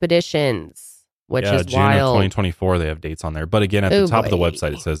expeditions, which is June wild. of 2024, they have dates on there. But again, at the top of the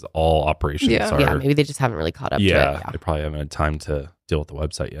website, it says all operations are... Yeah, maybe they just haven't really caught up to it. Yeah, they probably haven't had time to deal with the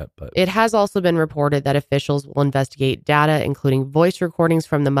website yet. But it has also been reported that officials will investigate data, including voice recordings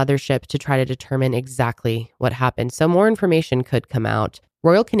from the mothership, to try to determine exactly what happened. So more information could come out.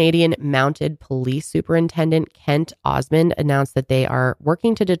 Royal Canadian Mounted Police Superintendent Kent Osmond announced that they are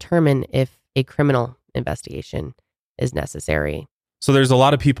working to determine if a criminal investigation is necessary. So there's a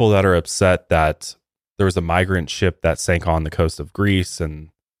lot of people that are upset that there was a migrant ship that sank on the coast of Greece and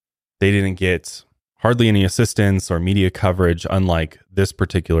they didn't get hardly any assistance or media coverage, unlike this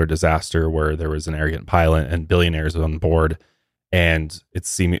particular disaster where there was an arrogant pilot and billionaires on board. And it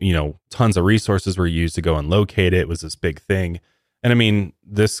seemed, tons of resources were used to go and locate it. It was this big thing. And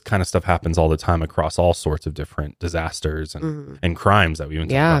this kind of stuff happens all the time across all sorts of different disasters and crimes that we even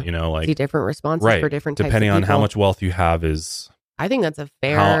talk about, see different responses for different types of depending on people. how much wealth you have is... I think that's a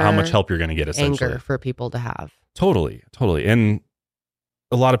fair how much help you're going to get, essentially. Anger for people to have. Totally. And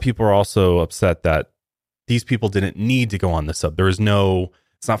a lot of people are also upset that these people didn't need to go on the sub. There was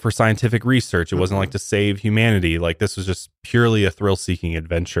it's not for scientific research. It wasn't like to save humanity. Like, this was just purely a thrill-seeking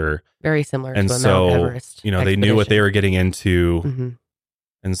adventure. Very similar and to a so, Mount Everest they knew what they were getting into.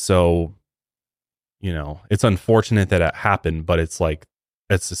 And so, it's unfortunate that it happened, but it's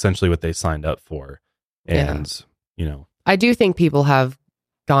essentially what they signed up for. And, I do think people have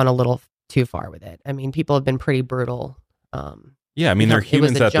gone a little too far with it. People have been pretty brutal. They're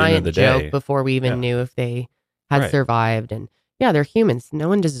humans at the end of the day. It was a giant joke before we even knew if they had survived. And they're humans. No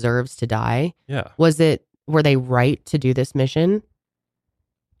one deserves to die. Yeah. Were they right to do this mission?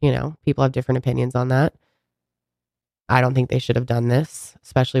 People have different opinions on that. I don't think they should have done this,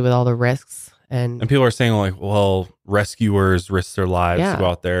 especially with all the risks. And people are saying rescuers risk their lives to go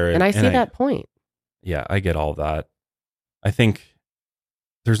out there. And I see that point. Yeah, I get all of that. I think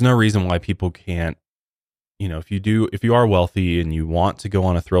there's no reason why people can't, if you are wealthy and you want to go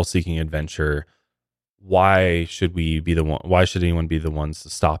on a thrill-seeking adventure, why should anyone be the ones to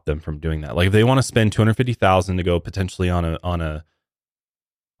stop them from doing that? Like, if they want to spend $250,000 to go potentially on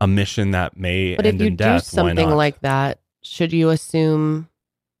a mission that may end in death, But if you do something like that, should you assume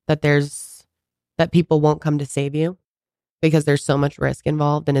that that people won't come to save you because there's so much risk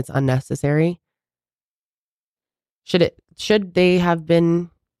involved and it's unnecessary? Should they have been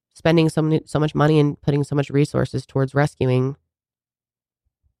spending so much money and putting so much resources towards rescuing.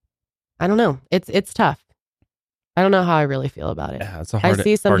 I don't know. It's tough. I don't know how I really feel about it. Yeah, it's a I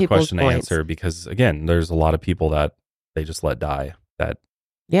see some hard people's question to points. answer because again, there's a lot of people that they just let die that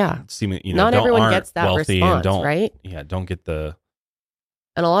seem, not everyone aren't gets that wealthy response, and don't right? don't get the,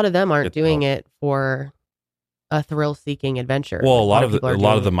 and a lot of them aren't doing help. it for a thrill-seeking adventure. Well, Like, a lot of the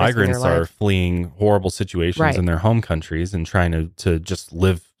risking their migrants are life. fleeing horrible situations Right. in their home countries and trying to just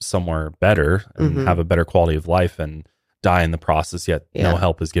live somewhere better and Mhm. have a better quality of life and die in the process. Yet no Yeah.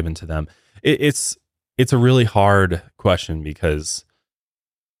 help is given to them. It's a really hard question because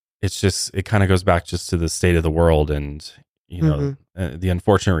it kind of goes back just to the state of the world, and the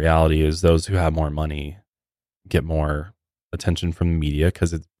unfortunate reality is those who have more money get more attention from the media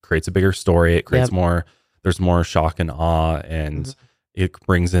because it creates a bigger story. It creates more. There's more shock and awe, and it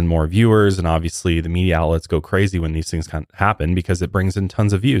brings in more viewers. And obviously, the media outlets go crazy when these things kind of happen because it brings in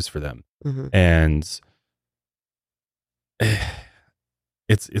tons of views for them. And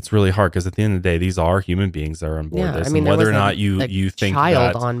it's really hard because at the end of the day, these are human beings that are on board this. And whether or not you think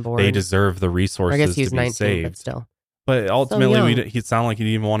that on board. they deserve the resources I guess to he's be 19, saved, but still. but ultimately, young. he sounded like he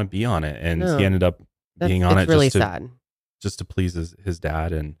didn't even want to be on it, and No. he ended up being on It's it really sad. just to please his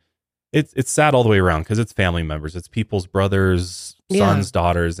dad. And it's sad all the way around because it's family members, it's people's brothers, sons,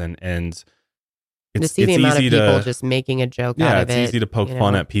 daughters, and to see the amount of people just making a joke out of it. It's easy to poke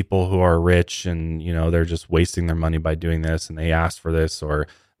fun at people who are rich and they're just wasting their money by doing this, and they asked for this, or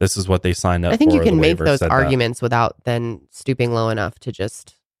this is what they signed up for. I think you can the make waiver those said arguments without then stooping low enough to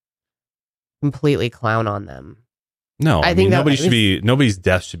just completely clown on them. No, I think nobody's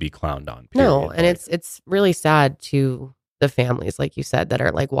death should be clowned on. Period. No, and it's really sad to the families, like you said, that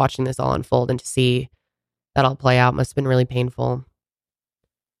are like watching this all unfold, and to see that all play out must have been really painful.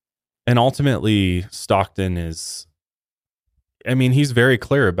 And ultimately, Stockton he's very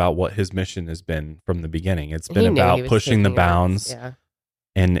clear about what his mission has been from the beginning. It's been about pushing the bounds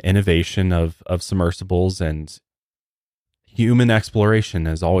and innovation of submersibles, and human exploration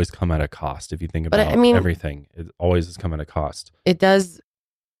has always come at a cost. If you think about everything, it always has come at a cost. It does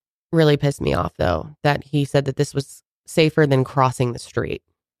really piss me off, though, that he said that this was safer than crossing the street.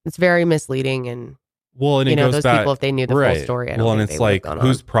 It's very misleading, and it goes those back, people, if they knew the full story, I don't think and it's they like, would've gone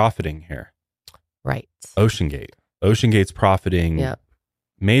who's on. profiting here? Right. OceanGate's profiting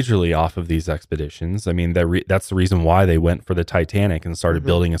majorly off of these expeditions. I mean, that's the reason why they went for the Titanic and started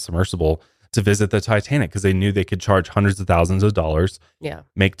building a submersible to visit the Titanic, because they knew they could charge hundreds of thousands of dollars,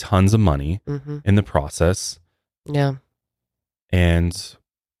 make tons of money in the process. Yeah. And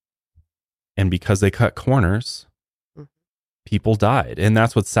because they cut corners, people died. And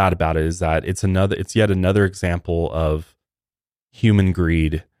that's what's sad about it, is that it's yet another example of human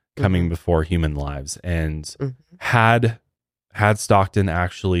greed coming before human lives. And had Stockton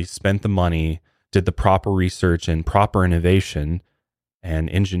actually spent the money, did the proper research and proper innovation and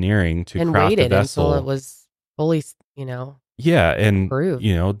engineering to craft a vessel until it was fully, approved.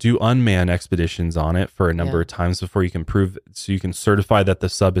 Do unmanned expeditions on it for a number of times before you can prove, so you can certify that the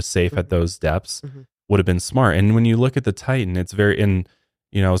sub is safe at those depths, would have been smart. And when you look at the Titan, it's I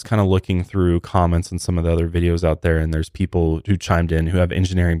was kind of looking through comments and some of the other videos out there, and there's people who chimed in who have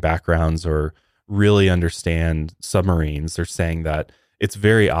engineering backgrounds or really understand submarines. They're saying that it's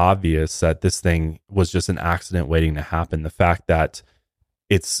very obvious that this thing was just an accident waiting to happen. The fact that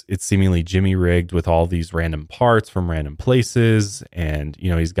it's seemingly jimmy rigged with all these random parts from random places, and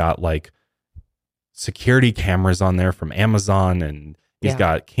he's got like security cameras on there from Amazon, and he's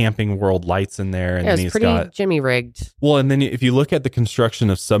got Camping World lights in there, and then he's got jimmy rigged. Well, and then if you look at the construction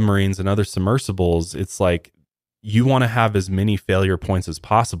of submarines and other submersibles, it's like you want to have as many failure points as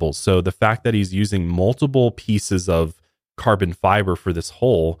possible. So the fact that he's using multiple pieces of carbon fiber for this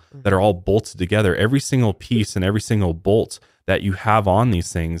hull that are all bolted together, every single piece and every single bolt that you have on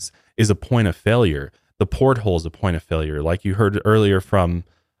these things is a point of failure. The porthole is a point of failure. Like you heard earlier from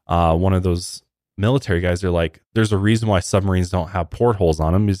one of those military guys, they're like, there's a reason why submarines don't have portholes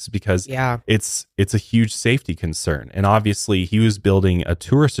on them, is because it's a huge safety concern. And obviously he was building a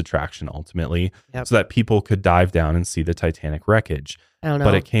tourist attraction ultimately so that people could dive down and see the Titanic wreckage. I don't know.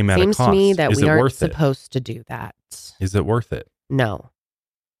 But it came at a cost. Seems to me that is we aren't worth supposed to do that. Is it worth it? No.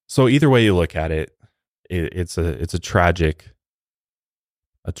 So either way you look at it, it's a tragic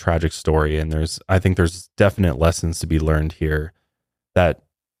story, and I think there's definite lessons to be learned here, that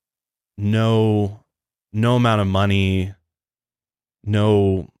no amount of money,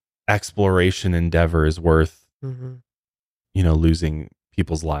 no exploration endeavor is worth losing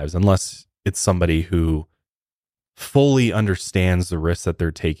people's lives, unless it's somebody who fully understands the risks that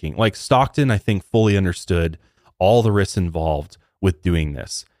they're taking. Like Stockton, I think, fully understood all the risks involved with doing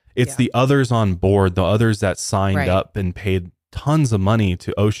this. It's the others on board, the others that signed up and paid tons of money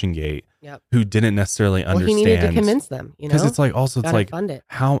to OceanGate who didn't necessarily understand. He needed to convince them, because it's like, also, it's like, fund it.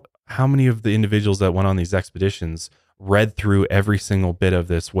 how many of the individuals that went on these expeditions read through every single bit of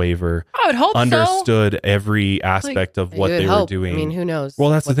this waiver, I would hope understood every aspect of what they were doing. I mean, who knows? Well,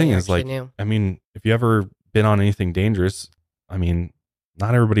 that's the thing is, like, I mean, if you ever been on anything dangerous, I mean,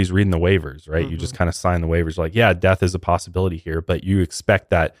 not everybody's reading the waivers, right? You just kind of sign the waivers like, yeah, death is a possibility here, but you expect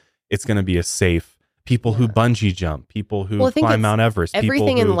that it's going to be a safe. People who bungee jump, people who climb Mount Everest,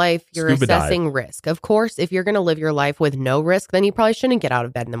 everything people in life, you're assessing dive. risk. Of course, if you're going to live your life with no risk, then you probably shouldn't get out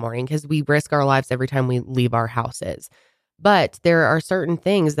of bed in the morning because we risk our lives every time we leave our houses. But there are certain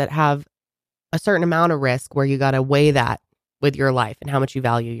things that have a certain amount of risk where you got to weigh that with your life and how much you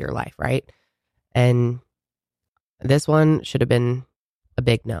value your life, right? And this one should have been a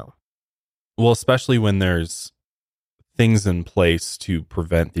big no. Well, especially when there's things in place to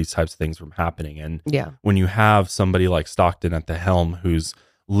prevent these types of things from happening. And when you have somebody like Stockton at the helm who's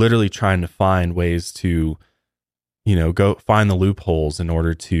literally trying to find ways to, you know, go find the loopholes in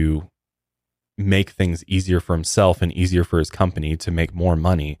order to make things easier for himself and easier for his company to make more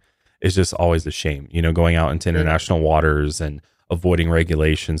money, is just always a shame. You know, going out into international waters and avoiding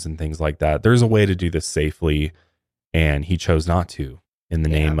regulations and things like that. There's a way to do this safely, and he chose not to in the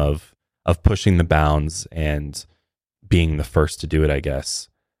name of pushing the bounds and being the first to do it, I guess.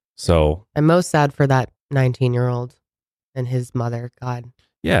 So I'm most sad for that 19-year-old and his mother. God.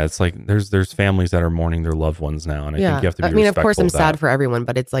 Yeah, it's like there's families that are mourning their loved ones now, and I think you have to be I mean, of course, I'm respectful of sad that. for everyone,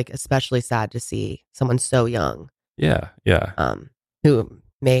 but it's like especially sad to see someone so young. Yeah. Who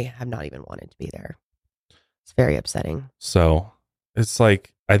may have not even wanted to be there. It's very upsetting. So it's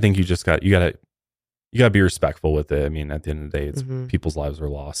like, I think you gotta be respectful with it. I mean, at the end of the day, it's people's lives are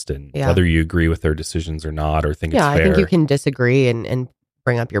lost, and whether you agree with their decisions or not, or think it's fair. I think you can disagree and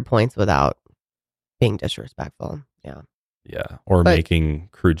bring up your points without being disrespectful. Or making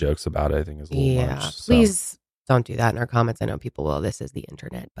crude jokes about it, I think is a little much. So. Please don't do that in our comments. I know people will. This is the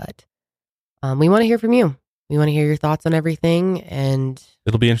internet, but we want to hear from you. We want to hear your thoughts on everything, and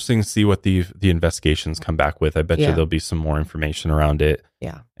it'll be interesting to see what the investigations come back with. I bet you there'll be some more information around it.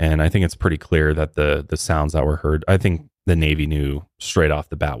 Yeah. And I think it's pretty clear that the sounds that were heard, I think the Navy knew straight off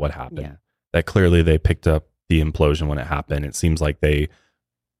the bat what happened. Yeah. That clearly they picked up the implosion when it happened. It seems like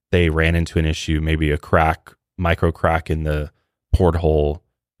they ran into an issue, maybe a micro crack in the porthole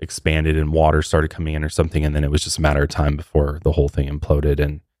expanded and water started coming in or something, and then it was just a matter of time before the whole thing imploded,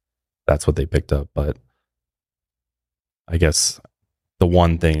 and that's what they picked up. But I guess the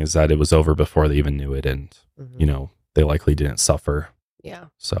one thing is that it was over before they even knew it, and you know, they likely didn't suffer. Yeah.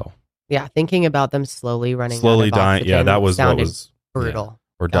 So thinking about them slowly dying. That was what was brutal.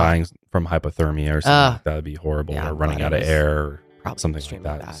 Or dying from hypothermia or something like that would be horrible, or running out of air or something like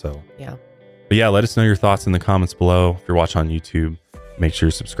that. Bad. So but let us know your thoughts in the comments below. If you're watching on YouTube, make sure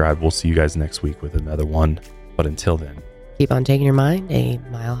you subscribe. We'll see you guys next week with another one. But until then, keep on taking your mind a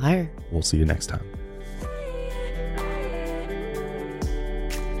mile higher. We'll see you next time.